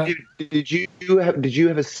 Tim. What's that? Did you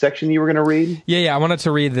have a section you were going to read? Yeah. I wanted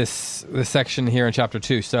to read this section here in chapter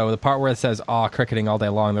 2. So the part where it says, cricketing all day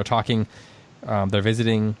long, they're talking, they're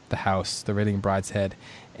visiting the house, they're visiting Brideshead,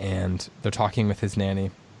 and they're talking with his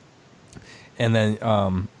nanny. And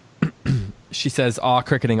then she says,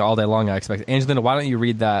 cricketing all day long, I expect. Angelina, why don't you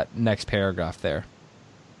read that next paragraph there?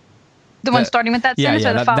 The one starting with that sentence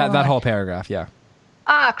or the following? That whole paragraph, yeah.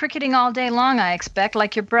 Cricketing all day long, I expect,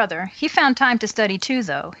 like your brother. He found time to study too,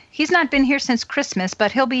 though. He's not been here since Christmas,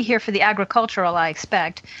 but he'll be here for the agricultural, I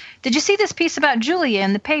expect. Did you see this piece about Julia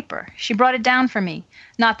in the paper? She brought it down for me.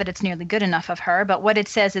 Not that it's nearly good enough of her, but what it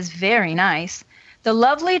says is very nice. The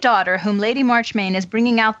lovely daughter whom Lady Marchmain is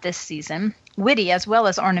bringing out this season, witty as well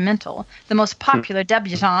as ornamental, the most popular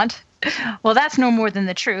debutante. Well, that's no more than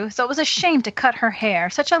the truth. So it was a shame to cut her hair.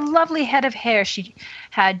 Such a lovely head of hair she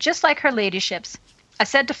had, just like her ladyship's. I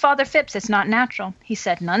said to Father Phipps, it's not natural. He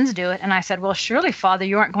said, nuns do it. And I said, well, surely, Father,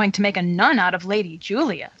 you aren't going to make a nun out of Lady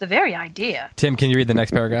Julia. The very idea. Tim, can you read the next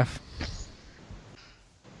paragraph?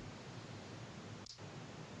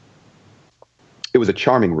 It was a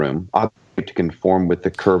charming room, to conform with the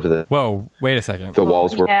curve of the... Whoa, wait a second. The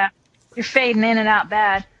walls were... Yeah, you're fading in and out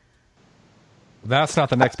bad. That's not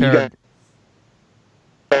the next paragraph.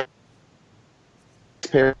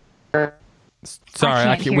 Sorry,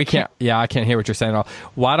 I can't hear what you're saying at all.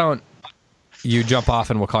 Why don't you jump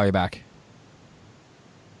off and we'll call you back?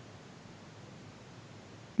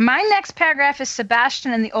 My next paragraph is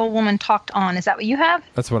Sebastian and the old woman talked on. Is that what you have?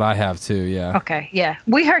 That's what I have too, yeah. Okay, yeah.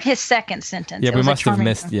 We heard his second sentence. Yeah, we must have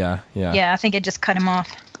missed, yeah. Yeah, I think it just cut him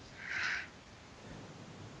off.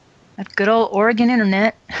 That good old Oregon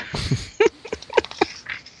internet.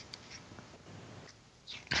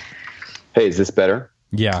 Hey, is this better?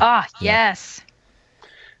 Yeah. Yes.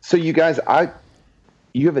 So you guys,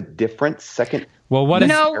 you have a different second. Well, what is?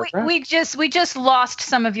 No, we just lost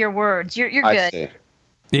some of your words. You're good. I see.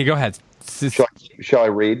 Yeah, go ahead. Shall I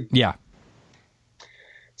read? Yeah.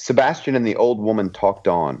 Sebastian and the old woman talked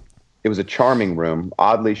on. It was a charming room,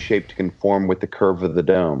 oddly shaped to conform with the curve of the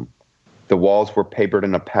dome. The walls were papered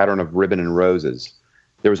in a pattern of ribbon and roses.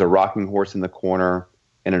 There was a rocking horse in the corner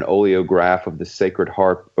and an oleograph of the Sacred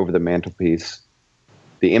Harp over the mantelpiece.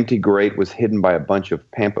 The empty grate was hidden by a bunch of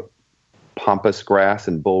pampas grass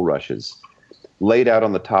and bulrushes. Laid out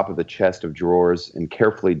on the top of the chest of drawers and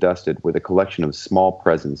carefully dusted were the collection of small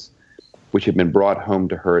presents which had been brought home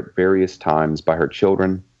to her at various times by her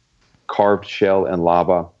children: carved shell and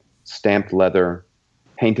lava, stamped leather,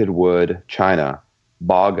 painted wood, china,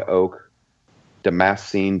 bog oak,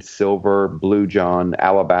 damascened silver, blue john,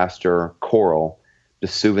 alabaster, coral, the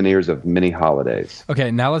souvenirs of many holidays. Okay,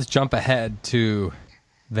 now let's jump ahead to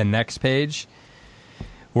the next page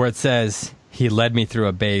where it says, He led me through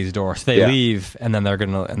a baize door. So they leave, and then they're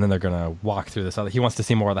gonna walk through this other. He wants to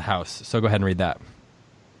see more of the house. So go ahead and read that.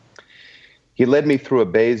 He led me through a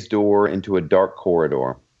baize door into a dark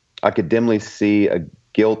corridor. I could dimly see a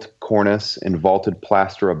gilt cornice and vaulted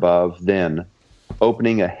plaster above. Then,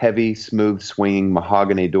 opening a heavy, smooth swinging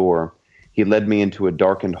mahogany door, he led me into a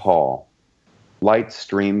darkened hall. Light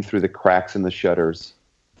streamed through the cracks in the shutters.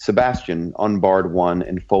 Sebastian unbarred one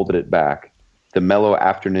and folded it back. The mellow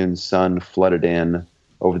afternoon sun flooded in.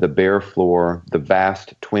 Over the bare floor, the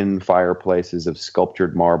vast twin fireplaces of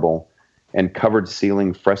sculptured marble and covered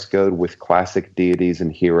ceiling frescoed with classic deities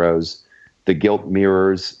and heroes, the gilt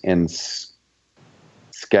mirrors and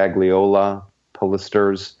scagliola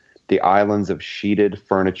pilasters, the islands of sheeted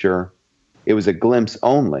furniture. It was a glimpse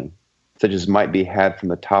only, such as might be had from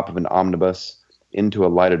the top of an omnibus into a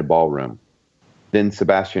lighted ballroom. Then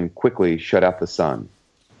Sebastian quickly shut out the sun.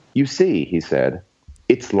 You see, he said,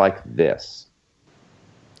 it's like this.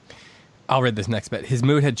 I'll read this next bit. His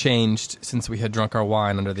mood had changed since we had drunk our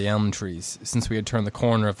wine under the elm trees, since we had turned the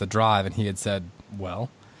corner of the drive and he had said, well,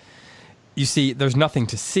 you see, there's nothing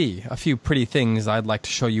to see. A few pretty things I'd like to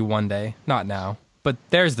show you one day. Not now. But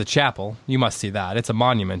there's the chapel. You must see that. It's a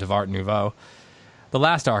monument of Art Nouveau. The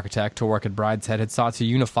last architect to work at Brideshead had sought to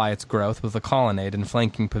unify its growth with a colonnade and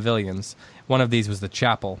flanking pavilions. One of these was the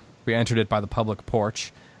chapel. We entered it by the public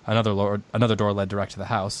porch. Another door led direct to the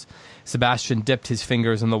house. Sebastian dipped his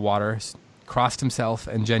fingers in the water, crossed himself,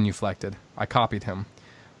 and genuflected. I copied him.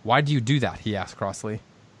 Why do you do that? He asked crossly.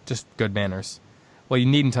 Just good manners. Well, you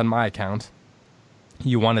needn't on my account.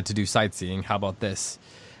 You wanted to do sightseeing. How about this?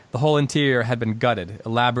 The whole interior had been gutted,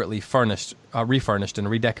 elaborately refurnished and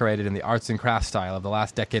redecorated in the arts and crafts style of the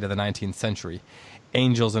last decade of the 19th century.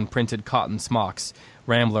 Angels in printed cotton smocks,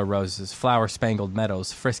 rambler roses, flower-spangled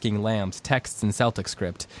meadows, frisking lambs, texts in Celtic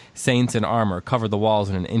script, saints in armor covered the walls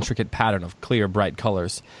in an intricate pattern of clear, bright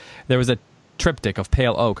colors. There was a triptych of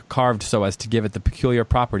pale oak carved so as to give it the peculiar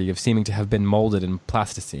property of seeming to have been molded in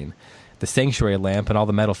plasticine. The sanctuary lamp and all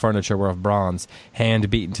the metal furniture were of bronze,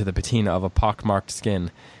 hand-beaten to the patina of a pock-marked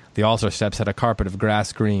skin. The altar steps had a carpet of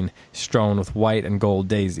grass green, strewn with white and gold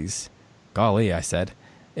daisies. Golly, I said.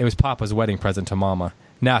 It was Papa's wedding present to Mama.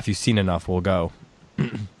 Now, if you've seen enough, we'll go.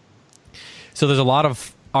 So there's a lot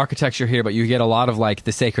of architecture here, but you get a lot of like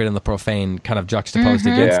the sacred and the profane kind of juxtaposed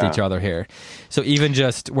against each other here. So even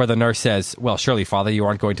just where the nurse says, well, surely, Father, you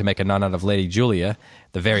aren't going to make a nun out of Lady Julia,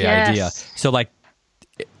 the very idea. So like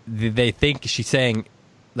they think she's saying,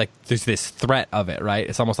 like, there's this threat of it, right?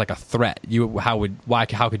 It's almost like a threat.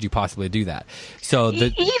 How could you possibly do that? So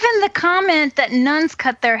even the comment that nuns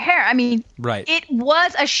cut their hair, I mean, right. It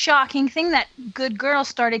was a shocking thing that good girls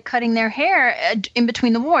started cutting their hair in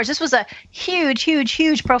between the wars. This was a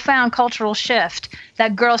huge, profound cultural shift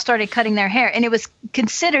that girls started cutting their hair. And it was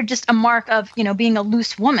considered just a mark of, being a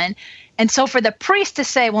loose woman. And so for the priest to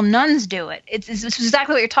say, well, nuns do it, it's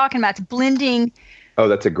exactly what you're talking about. It's blending. Oh,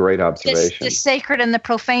 that's a great observation. The sacred and the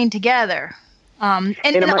profane together. And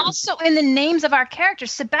also in the names of our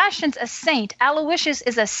characters, Sebastian's a saint. Aloysius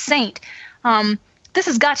is a saint. This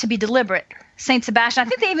has got to be deliberate. Saint Sebastian. I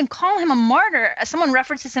think they even call him a martyr. Someone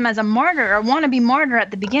references him as a martyr or wannabe martyr at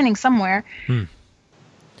the beginning somewhere. And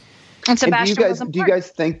Sebastian was a martyr. Do you guys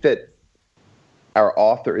think that our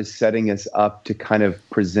author is setting us up to kind of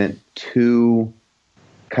present two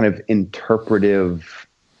kind of interpretive,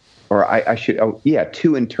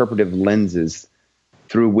 two interpretive lenses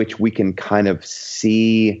through which we can kind of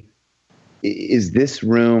see, is this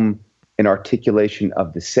room an articulation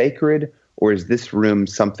of the sacred, or is this room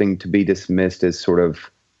something to be dismissed as sort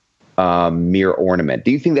of mere ornament?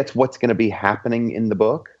 Do you think that's what's going to be happening in the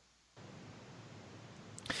book?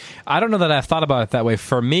 I don't know that I've thought about it that way.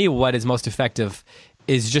 For me, what is most effective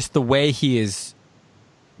is just the way he is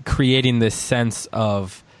creating this sense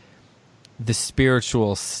of the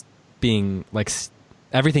spiritual being like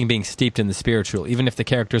everything being steeped in the spiritual, even if the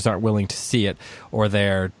characters aren't willing to see it or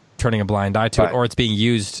they're turning a blind eye to it, or it's being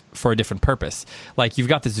used for a different purpose. Like you've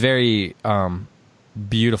got this very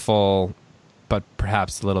beautiful, but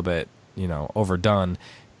perhaps a little bit, overdone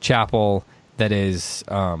chapel that is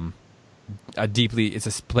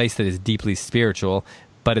it's a place that is deeply spiritual,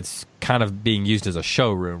 but it's kind of being used as a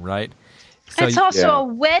showroom, right? So it's also a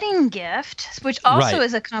wedding gift, which also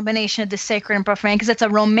is a combination of the sacred and profane, because it's a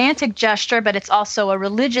romantic gesture, but it's also a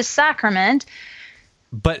religious sacrament.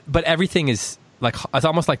 But everything is like, it's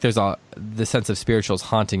almost like there's the sense of spirituals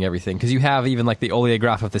haunting everything, because you have even like the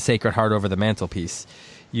oleograph of the Sacred Heart over the mantelpiece.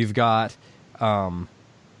 You've got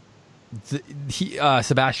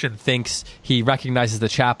Sebastian thinks he recognizes the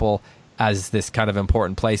chapel as this kind of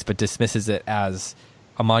important place, but dismisses it as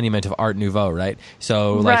a monument of Art Nouveau, right?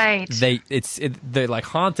 So like they're like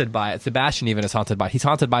haunted by it. Sebastian even is haunted by it. He's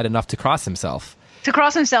haunted by it enough to cross himself. To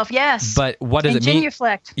cross himself, yes. But what does it mean?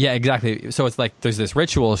 Genuflect. Yeah, exactly. So it's like there's this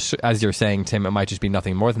ritual, as you're saying, Tim. It might just be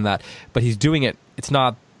nothing more than that. But he's doing it. It's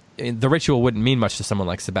not. The ritual wouldn't mean much to someone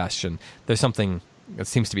like Sebastian. There's something that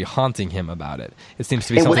seems to be haunting him about it. It seems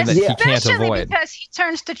to be something that he can't avoid. Because he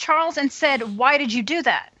turns to Charles and said, "Why did you do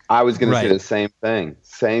that?" I was going to say the same thing.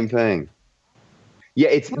 Same thing.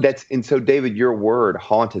 Yeah, and so David, your word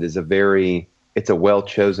haunted is it's a well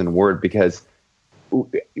chosen word, because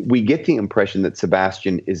we get the impression that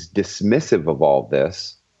Sebastian is dismissive of all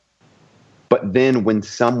this, but then when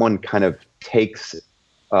someone kind of takes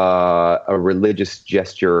a religious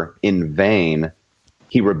gesture in vain,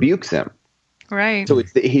 he rebukes him. Right. So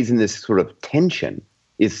he's in this sort of tension.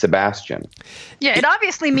 Is Sebastian? Yeah, it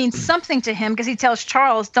obviously means something to him, because he tells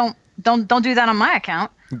Charles, "Don't do that on my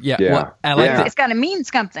account." Yeah. Well, I like it's got to mean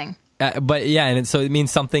something. But yeah, and so it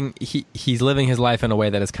means something. He's living his life in a way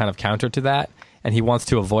that is kind of counter to that, and he wants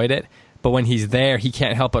to avoid it. But when he's there, he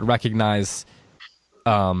can't help but recognize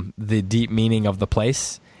the deep meaning of the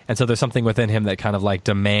place. And so there's something within him that kind of like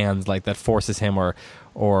demands, like that forces him or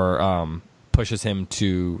pushes him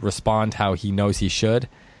to respond how he knows he should.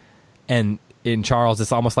 And in Charles,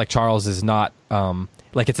 it's almost like Charles is not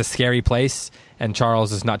like it's a scary place, and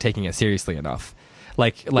Charles is not taking it seriously enough.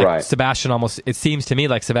 Like right. Sebastian almost, it seems to me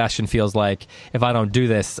like Sebastian feels like, if I don't do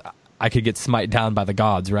this, I could get smite down by the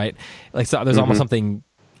gods, right? Like, so there's almost something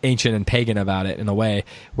ancient and pagan about it in a way,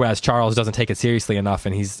 whereas Charles doesn't take it seriously enough,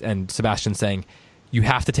 and Sebastian's saying, you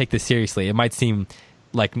have to take this seriously. It might seem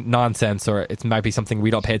like nonsense, or it might be something we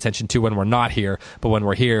don't pay attention to when we're not here, but when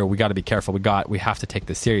we're here, we got to be careful. We have to take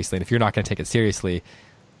this seriously, and if you're not going to take it seriously,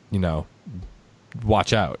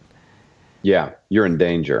 watch out. Yeah, you're in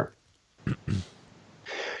danger.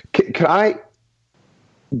 Could I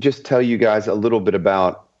just tell you guys a little bit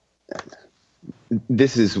about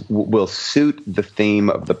this? Will suit the theme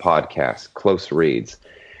of the podcast, Close Reads.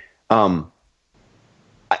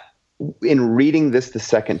 In reading this the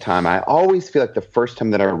second time, I always feel like the first time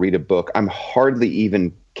that I read a book, I'm hardly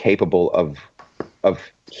even capable of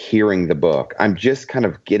hearing the book. I'm just kind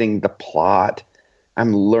of getting the plot.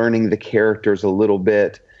 I'm learning the characters a little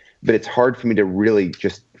bit, but it's hard for me to really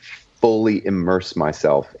just fully immerse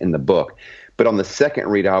myself in the book. But on the second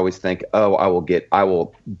read, I always think, I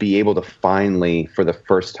will be able to finally, for the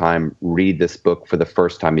first time, read this book for the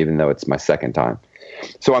first time, even though it's my second time.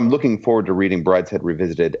 So I'm looking forward to reading Brideshead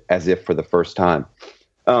Revisited as if for the first time.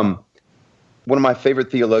 One of my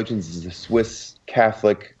favorite theologians is a Swiss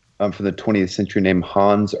Catholic from the 20th century named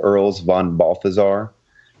Hans Urs von Balthasar,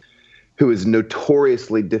 who is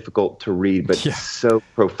notoriously difficult to read, but so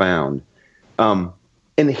profound. And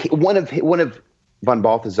one of von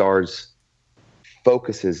Balthasar's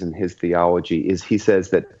focuses in his theology is he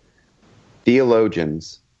says that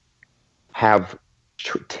theologians have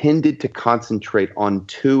tended to concentrate on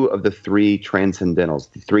two of the three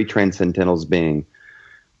transcendentals, the three transcendentals being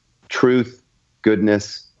truth,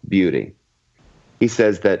 goodness, beauty. He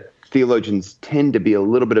says that theologians tend to be a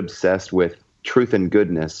little bit obsessed with truth and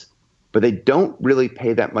goodness, but they don't really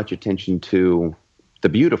pay that much attention to the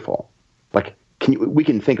beautiful. Like, we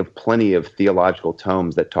can think of plenty of theological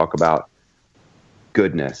tomes that talk about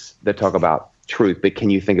goodness, that talk about truth, but can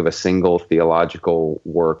you think of a single theological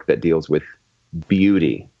work that deals with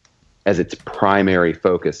beauty as its primary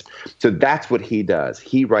focus? So that's what he does.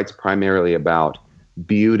 He writes primarily about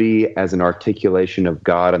beauty as an articulation of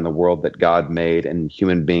God and the world that God made and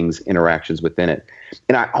human beings' interactions within it.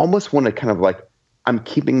 And I almost want to kind of like, I'm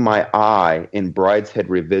keeping my eye in Brideshead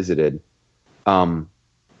Revisited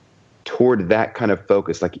toward that kind of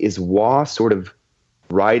focus. Like, is Waugh sort of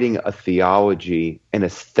writing a theology, an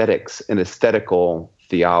aesthetical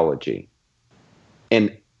theology?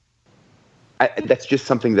 And that's just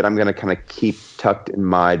something that I'm going to kind of keep tucked in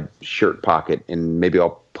my shirt pocket, and maybe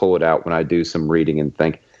I'll pull it out when I do some reading and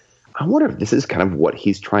think, I wonder if this is kind of what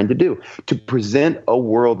he's trying to do, to present a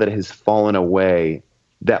world that has fallen away,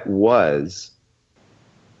 that was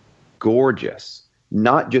gorgeous,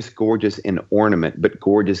 not just gorgeous in ornament, but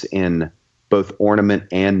gorgeous in both ornament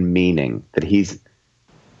and meaning, that he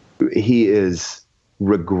is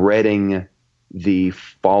regretting the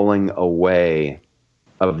falling away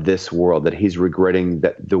of this world, that he's regretting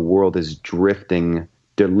that the world is drifting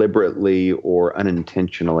deliberately or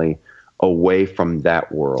unintentionally away from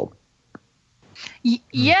that world.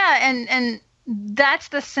 Yeah, and that's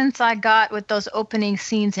the sense I got with those opening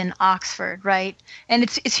scenes in Oxford, right? And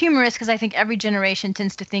it's humorous because I think every generation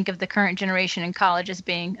tends to think of the current generation in college as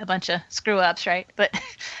being a bunch of screw-ups, right? But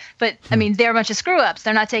I mean, they're a bunch of screw-ups.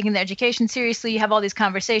 They're not taking their education seriously. You have all these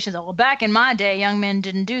conversations. Oh, well, back in my day, young men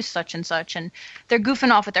didn't do such and such, and they're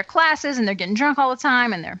goofing off with their classes, and they're getting drunk all the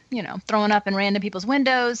time, and they're throwing up in random people's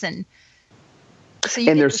windows, and so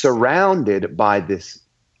they're surrounded by this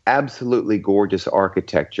absolutely gorgeous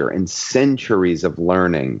architecture and centuries of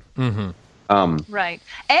learning. Right.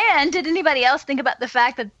 And did anybody else think about the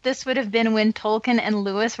fact that this would have been when Tolkien and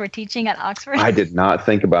Lewis were teaching at Oxford? I did not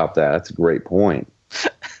think about that. That's a great point.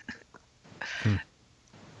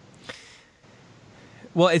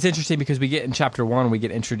 Well, it's interesting because we get in chapter 1, we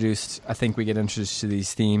get introduced to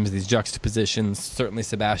these themes, these juxtapositions, certainly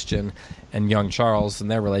Sebastian and young Charles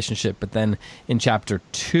and their relationship. But then in chapter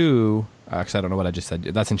 2, actually, I don't know what I just said.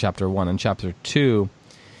 That's in chapter 1. In chapter 2,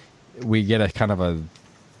 we get a kind of a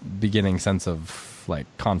beginning sense of like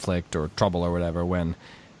conflict or trouble or whatever when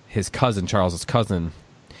his cousin, Charles's cousin,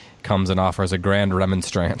 comes and offers a grand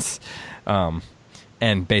remonstrance.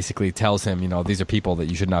 And basically tells him, these are people that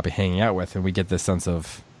you should not be hanging out with. And we get the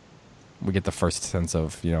first sense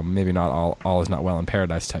of, maybe not all is not well in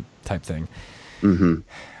paradise type thing. Mm-hmm.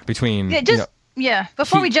 Between,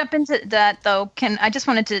 Before we jump into that, though, I just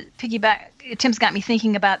wanted to piggyback. Tim's got me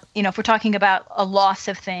thinking about, if we're talking about a loss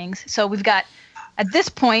of things. So we've got, at this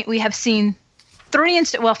point, we have seen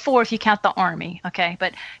 4 if you count the army. Okay,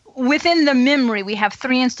 but within the memory, we have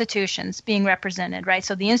 3 institutions being represented, right?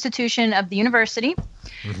 So the institution of the university,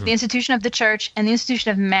 the institution of the church, and the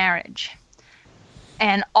institution of marriage.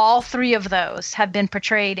 And all 3 of those have been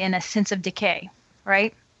portrayed in a sense of decay,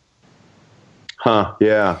 right? Huh,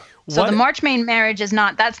 yeah. So the Marchmain marriage is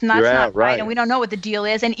not, that's not right. And we don't know what the deal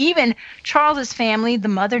is. And even Charles's family, the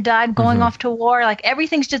mother died going off to war. Like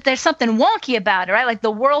everything's just, there's something wonky about it, right? Like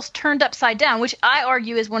the world's turned upside down, which I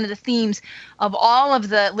argue is one of the themes of all of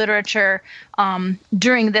the literature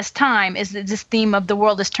during this time is that this theme of the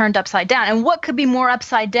world is turned upside down. And what could be more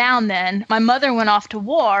upside down than my mother went off to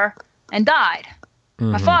war and died.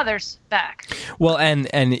 My father's back. Well, and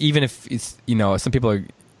even if it's, some people are,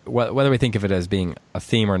 whether we think of it as being a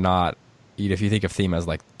theme or not, if you think of theme as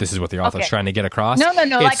like this is what the author's trying to get across, no,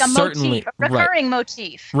 like a motif, a recurring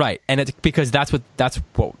motif, right? And it's because that's what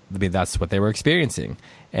they were experiencing,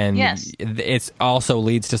 and it also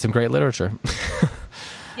leads to some great literature.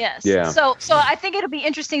 Yes. Yeah. So I think it'll be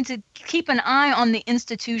interesting to keep an eye on the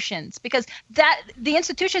institutions because the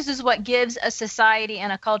institutions is what gives a society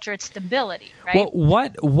and a culture its stability, right? Well,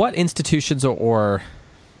 what institutions or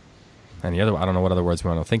any other, I don't know what other words we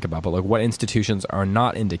want to think about, but like what institutions are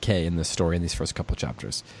not in decay in this story in these first couple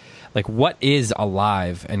chapters? Like what is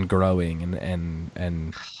alive and growing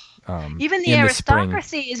and even the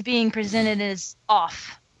aristocracy is being presented as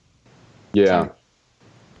off. Yeah.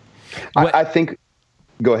 I think.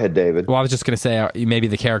 Go ahead, David. Well, I was just going to say maybe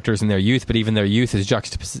the characters in their youth, but even their youth is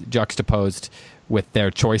juxtaposed with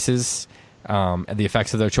their choices, and the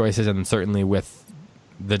effects of their choices, and certainly with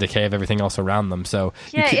the decay of everything else around them. So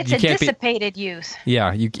it's a dissipated youth.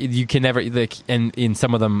 Yeah, you can never and in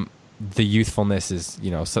some of them, the youthfulness is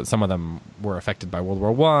some of them were affected by World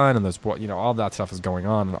War I, and there's all that stuff is going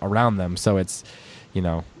on around them. So it's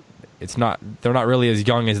it's not they're not really as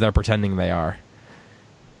young as they're pretending they are.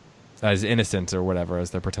 As innocent or whatever as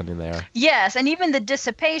they're pretending they are. Yes, and even the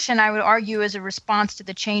dissipation, I would argue, is a response to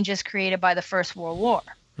the changes created by the First World War.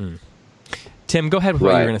 Tim, go ahead with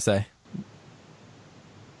what you're going to say.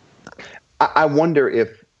 I wonder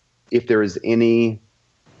if there is anything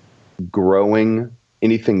growing.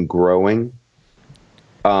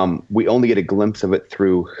 We only get a glimpse of it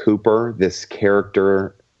through Hooper, this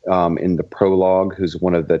character in the prologue, who's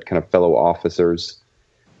one of the kind of fellow officers.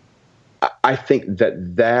 I think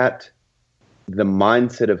that the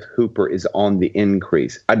mindset of Hooper is on the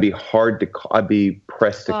increase. I'd be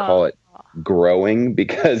pressed to call it growing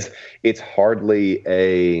because it's hardly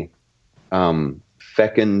a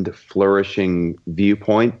fecund, flourishing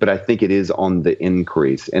viewpoint, but I think it is on the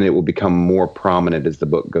increase, and it will become more prominent as the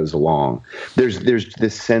book goes along. There's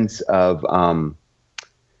this sense of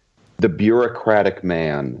the bureaucratic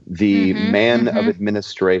man, the man of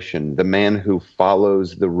administration, the man who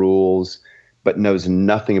follows the rules but knows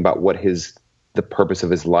nothing about what the purpose of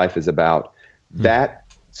his life is about. That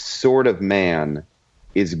sort of man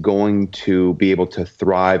is going to be able to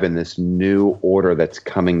thrive in this new order that's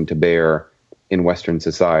coming to bear in Western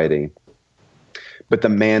society. But the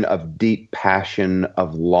man of deep passion,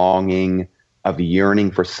 of longing, of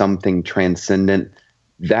yearning for something transcendent,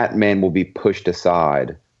 that man will be pushed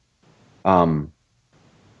aside. And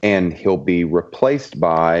he'll be replaced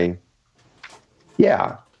by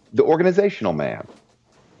Yeah, the organizational man.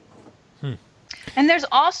 And there's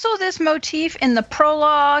also this motif in the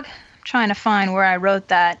prologue. I'm trying to find where I wrote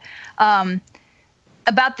that.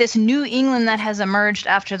 About this New England that has emerged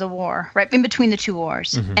after the war, right in between the two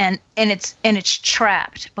wars, and it's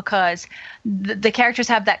trapped because the characters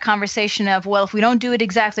have that conversation of, well, if we don't do it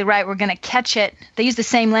exactly right, we're going to catch it. They use the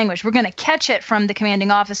same language. We're going to catch it from the commanding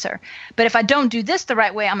officer, but if I don't do this the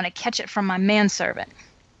right way, I'm going to catch it from my manservant.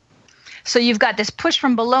 So you've got this push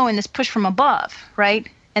from below and this push from above, right?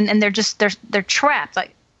 And they're trapped.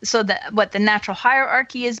 Like, so the natural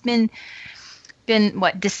hierarchy has been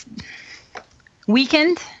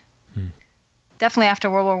weakened. Definitely after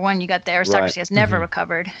World War I, you got the aristocracy has never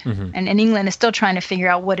recovered. And England is still trying to figure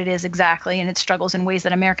out what it is exactly, and it struggles in ways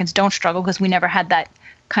that Americans don't struggle because we never had that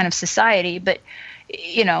kind of society. But,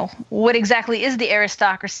 what exactly is the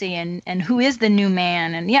aristocracy and who is the new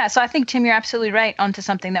man? And yeah, so I think, Tim, you're absolutely right onto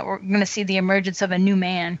something that we're going to see the emergence of a new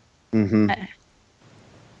man. And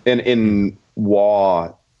in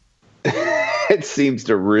Waugh, it seems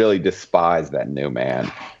to really despise that new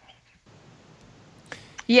man.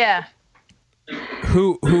 Yeah.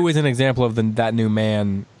 Who is an example of that new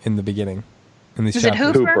man in the beginning? In these Is it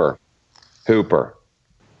chapters? Hooper.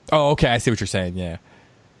 Oh, okay. I see what you're saying. Yeah.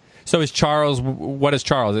 So is Charles? What is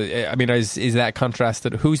Charles? I mean, is that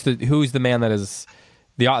contrasted? Who's the man that is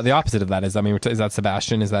the opposite of that? Is that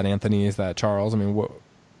Sebastian? Is that Anthony? Is that Charles? I mean,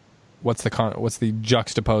 what's the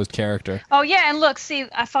juxtaposed character? Oh yeah, and look, see,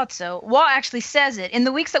 I thought so. Waugh actually says it. In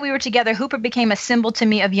the weeks that we were together, Hooper became a symbol to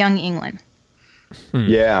me of young England.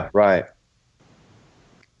 Yeah, right.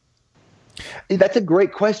 That's a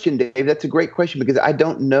great question, Dave. That's a great question because I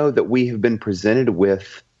don't know that we have been presented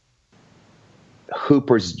with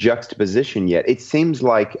Hooper's juxtaposition yet. It seems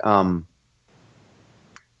like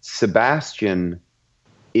Sebastian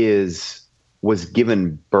was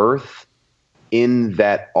given birth in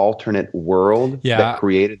that alternate world that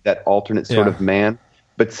created that alternate sort of man.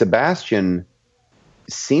 But Sebastian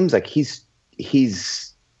seems like he's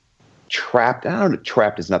trapped. I don't know.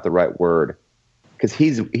 Trapped is not the right word because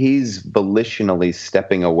he's volitionally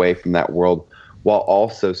stepping away from that world while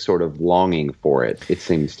also sort of longing for it. It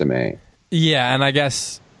seems to me. Yeah, and I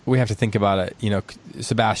guess we have to think about it.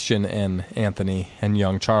 Sebastian and Anthony and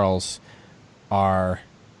young Charles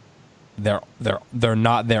they're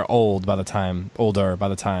older by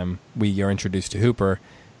the time we are introduced to Hooper,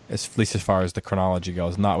 at least as far as the chronology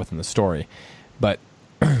goes, not within the story, but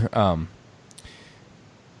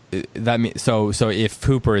so if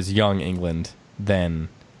Hooper is young England, then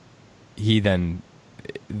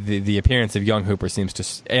the appearance of young Hooper seems to,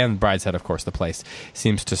 and Brideshead, of course, the place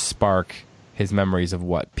seems to spark his memories of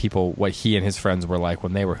what he and his friends were like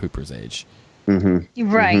when they were Hooper's age.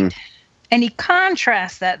 Right. And he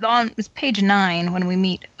contrasts that on page 9 when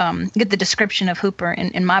we get the description of Hooper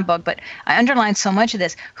in my book, but I underlined so much of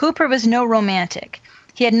this. Hooper was no romantic.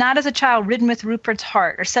 He had not as a child ridden with Rupert's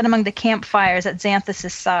heart or sat among the campfires at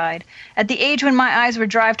Xanthus' side. At the age when my eyes were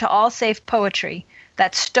drive to all safe poetry,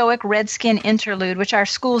 that stoic redskin interlude which our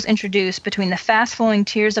schools introduced between the fast-flowing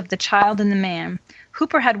tears of the child and the man,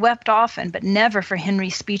 Hooper had wept often, but never for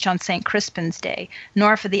Henry's speech on St. Crispin's Day,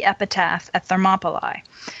 nor for the epitaph at Thermopylae.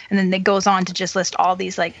 And then it goes on to just list all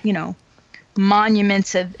these,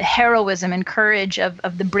 monuments of heroism and courage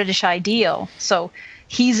of the British ideal. So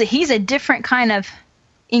he's a different kind of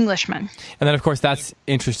Englishman. And then, of course, that's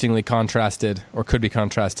interestingly contrasted, or could be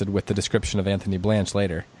contrasted, with the description of Anthony Blanche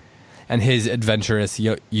later. And his adventurous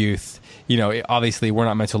youth. Obviously, we're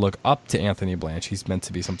not meant to look up to Anthony Blanche. He's meant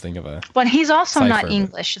to be something of a But he's also cipher, not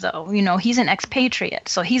English, though. He's an expatriate,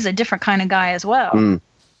 so he's a different kind of guy as well.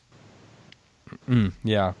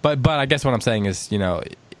 Yeah. But I guess what I'm saying is,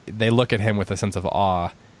 they look at him with a sense of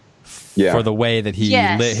awe for the way that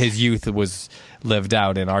his youth was lived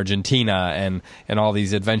out in Argentina and all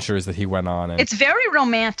these adventures that he went on. And it's very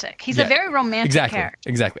romantic. He's a very romantic character.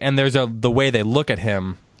 Exactly. And there's the way they look at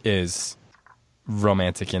him is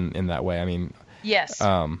romantic in that way. I mean, yes.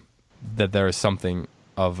 That there is something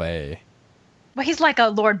of a... Well, he's like a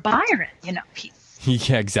Lord Byron,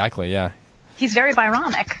 Yeah, exactly, yeah. He's very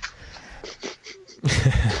Byronic.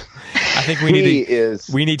 I think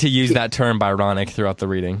we need to use that term Byronic throughout the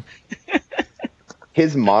reading.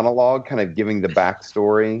 His monologue, kind of giving the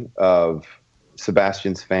backstory of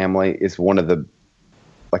Sebastian's family, is one of the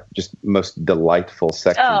just most delightful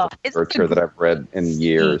sections of literature that I've read in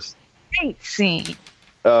years. Great scene.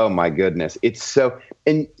 Oh my goodness. It's so,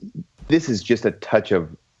 and this is just a touch of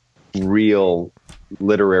real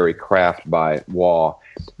literary craft by Waugh.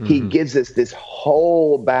 He gives us this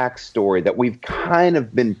whole backstory that we've kind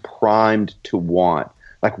of been primed to want.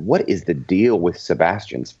 Like, what is the deal with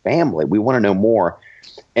Sebastian's family? We want to know more.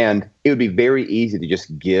 And it would be very easy to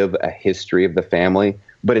just give a history of the family,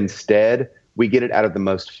 but instead we get it out of the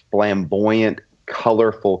most flamboyant,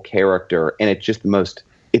 colorful character, and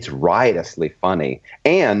it's riotously funny.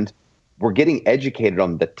 And we're getting educated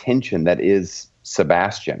on the tension that is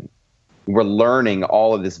Sebastian. We're learning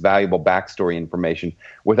all of this valuable backstory information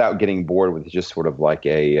without getting bored with just sort of like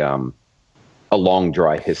a long,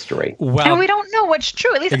 dry history. Well, and we don't know what's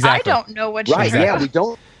true. At least exactly. I don't know what's true. Yeah, we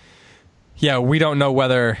don't. Yeah, we don't know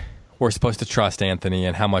whether we're supposed to trust Anthony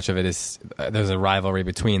and how much of it is there's a rivalry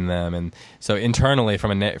between them. And so internally,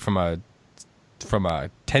 from a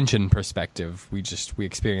tension perspective, we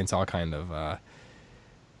experience all kind of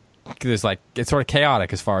there's like, it's sort of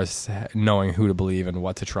chaotic as far as knowing who to believe and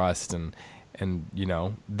what to trust, and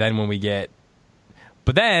then when we get.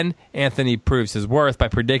 But then Anthony proves his worth by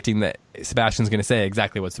predicting that Sebastian's going to say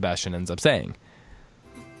exactly what Sebastian ends up saying.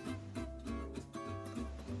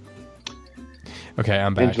 Okay,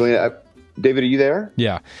 I'm back. Angelina, David, are you there?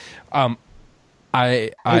 Yeah.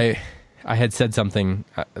 I had said something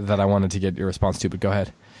that I wanted to get your response to, but go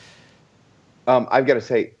ahead. I've got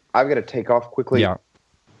to take off quickly. Yeah.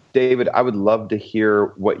 David, I would love to hear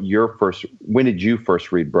when did you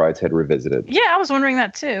first read Brideshead Revisited? Yeah, I was wondering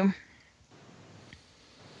that too.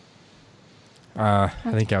 I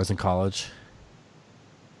think I was in college.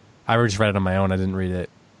 I just read it on my own. I didn't read it.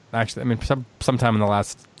 Actually, I mean, sometime in the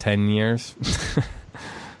last 10 years.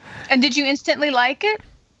 And did you instantly like it?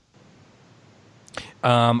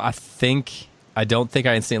 I don't think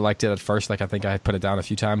I instantly liked it at first. Like, I think I put it down a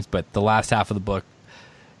few times, but the last half of the book,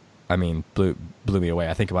 I mean, blew me away.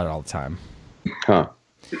 I think about it all the time. Huh.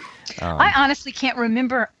 I honestly can't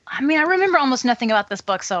remember. I mean, I remember almost nothing about this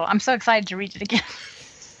book, so I'm so excited to read it again.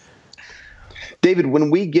 David, when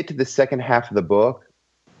we get to the second half of the book,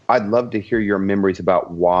 I'd love to hear your memories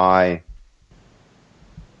about why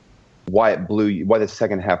the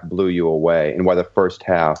second half blew you away, and why the first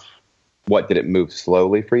half, did it move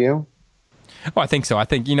slowly for you? Oh, I think so. I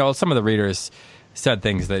think, some of the readers said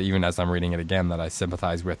things that even as I'm reading it again that I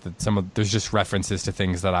sympathize with. That there's just references to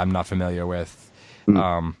things that I'm not familiar with.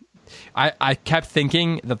 I kept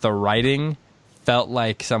thinking that the writing felt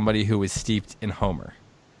like somebody who was steeped in Homer.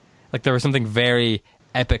 Like, there was something very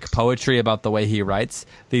epic poetry about the way he writes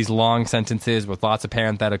these long sentences with lots of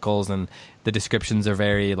parentheticals, and the descriptions are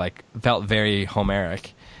felt very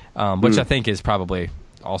Homeric, which I think is probably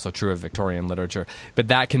also true of Victorian literature. But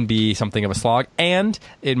that can be something of a slog, and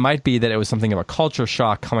it might be that it was something of a culture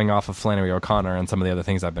shock coming off of Flannery O'Connor and some of the other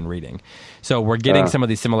things I've been reading. So we're getting some of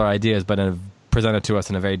these similar ideas, but presented to us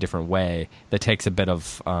in a very different way that takes a bit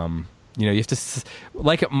of you have to,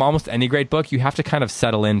 like almost any great book, you have to kind of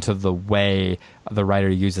settle into the way the writer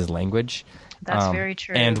uses language. That's very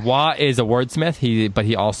true. And Waugh is a wordsmith, but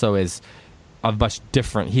he also is a much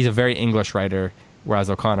different. He's a very English writer, whereas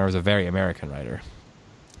O'Connor is a very American writer,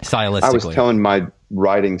 stylistically. I was telling my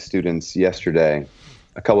writing students yesterday,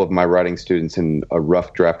 a couple of my writing students in a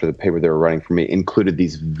rough draft of the paper they were writing for me included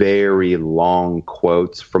these very long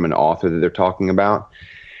quotes from an author that they're talking about.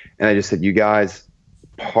 And I just said, you guys,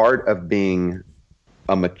 part of being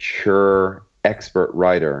a mature expert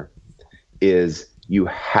writer is you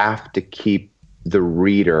have to keep the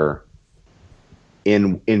reader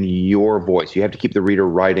in your voice. You have to keep the reader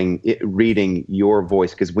reading your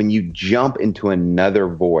voice, because when you jump into another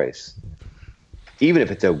voice, even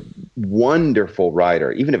if it's a wonderful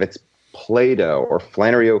writer, even if it's Plato or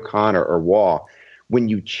Flannery O'Connor or Waugh, when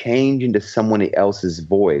you change into someone else's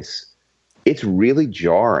voice, it's really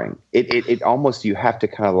jarring. It almost, you have to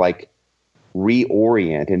kind of like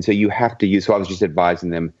reorient. And so you have to use, so I was just advising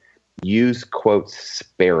them, use quotes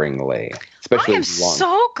sparingly, especially I am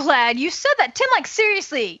so glad you said that, Tim. Like,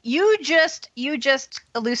 seriously, you just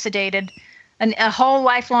elucidated a whole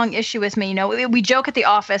lifelong issue with me. We joke at the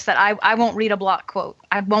office that I won't read a block quote.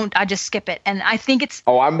 I just skip it. And I think it's...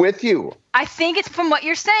 Oh, I'm with you. I think it's from what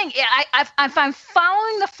you're saying. If I'm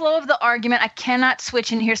following the flow of the argument, I cannot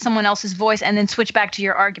switch and hear someone else's voice and then switch back to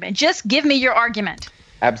your argument. Just give me your argument.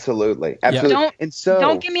 Absolutely.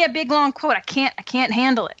 Don't give me a big long quote. I can't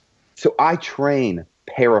handle it. So I train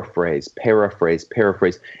paraphrase,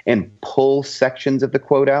 and pull sections of the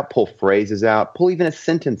quote out, pull phrases out, pull even a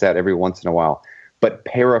sentence out every once in a while. But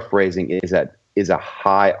paraphrasing is a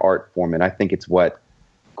high art form, and I think it's what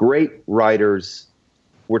great writers,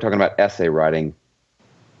 we're talking about essay writing,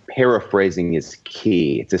 paraphrasing is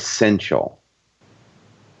key. It's essential.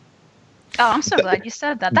 Oh, I'm so glad you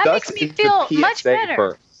said that. That makes me feel much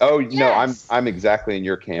better. No, I'm exactly in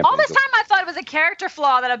your camp. All this time I thought it as a character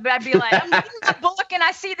flaw that I'd be like, I'm reading the book and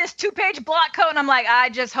I see this 2-page block quote and I'm like, I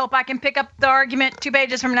just hope I can pick up the argument 2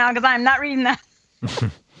 pages from now because I'm not reading that.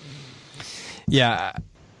 Yeah.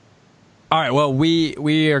 All right. Well,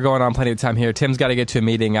 we are going on plenty of time here. Tim's got to get to a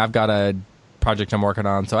meeting. I've got a project I'm working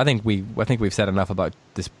on. So I think we've said enough about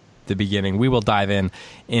the beginning. We will dive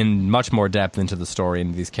in much more depth into the story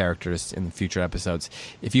and these characters in the future episodes.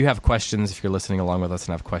 If you have questions, if you're listening along with us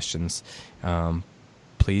and have questions,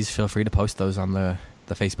 please feel free to post those on the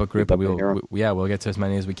Facebook group. We'll get to as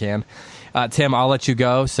many as we can. Tim, I'll let you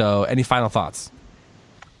go. So any final thoughts?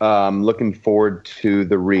 Looking forward to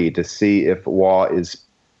the read to see if Waugh is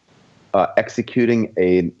executing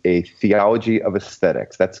a theology of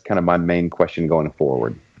aesthetics. That's kind of my main question going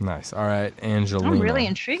forward. Nice. All right, Angelina. I'm really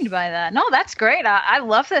intrigued by that. No, that's great. I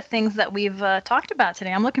love the things that we've talked about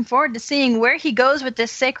today. I'm looking forward to seeing where he goes with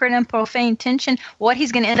this sacred and profane tension, what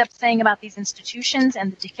he's going to end up saying about these institutions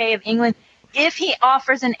and the decay of England, if he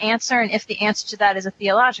offers an answer, and if the answer to that is a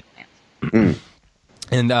theological answer.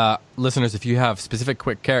 And listeners, if you have specific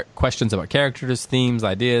quick questions about characters, themes,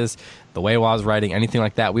 ideas, the way Waugh's writing, anything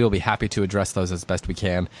like that, we will be happy to address those as best we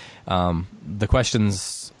can. The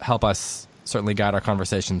questions help us certainly guide our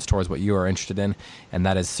conversations towards what you are interested in, and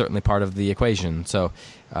that is certainly part of the equation. So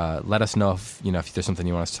let us know if there's something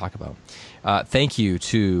you want us to talk about. Thank you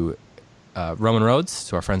to Roman Roads,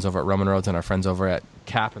 to our friends over at Roman Roads and our friends over at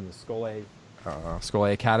CAP and the Skolay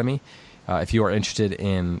Academy. If you are interested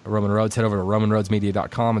in Roman Roads, head over to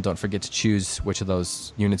romanroadsmedia.com and don't forget to choose which of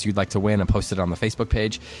those units you'd like to win and post it on the Facebook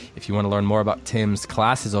page. If you want to learn more about Tim's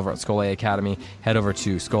classes over at Skolay Academy, head over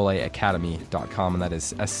to skolayacademy.com, and that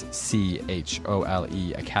is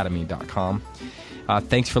SCHOLE Academy.com.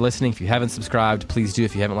 Thanks for listening. If you haven't subscribed, please do.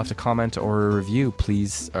 If you haven't left a comment or a review,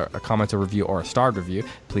 please, a comment or review or a starred review,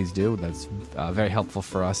 please do. That's very helpful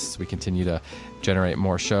for us as we continue to generate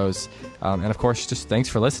more shows. And of course, just thanks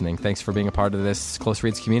for listening. Thanks for being a part of this Close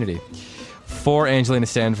Reads community. For Angelina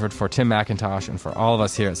Stanford, for Tim McIntosh, and for all of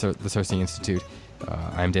us here at the Cersei Institute,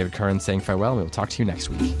 I'm David Curran saying farewell, and we will talk to you next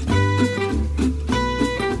week.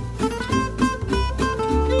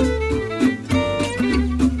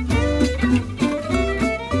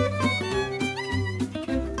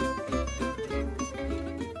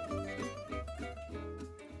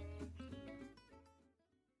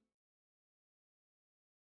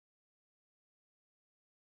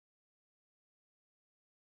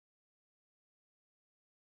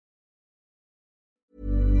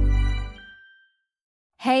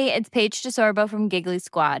 Hey, it's Paige DeSorbo from Giggly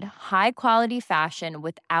Squad. High quality fashion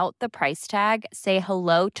without the price tag. Say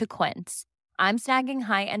hello to Quince. I'm snagging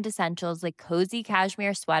high-end essentials like cozy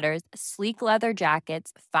cashmere sweaters, sleek leather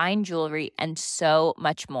jackets, fine jewelry, and so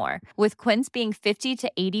much more. With Quince being 50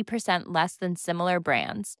 to 80% less than similar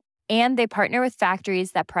brands. And they partner with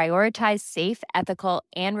factories that prioritize safe, ethical,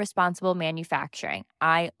 and responsible manufacturing.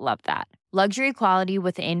 I love that. Luxury quality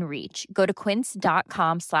within reach. Go to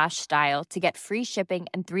quince.com/style to get free shipping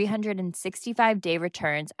and 365-day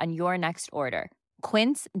returns on your next order.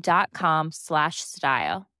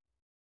 Quince.com/style.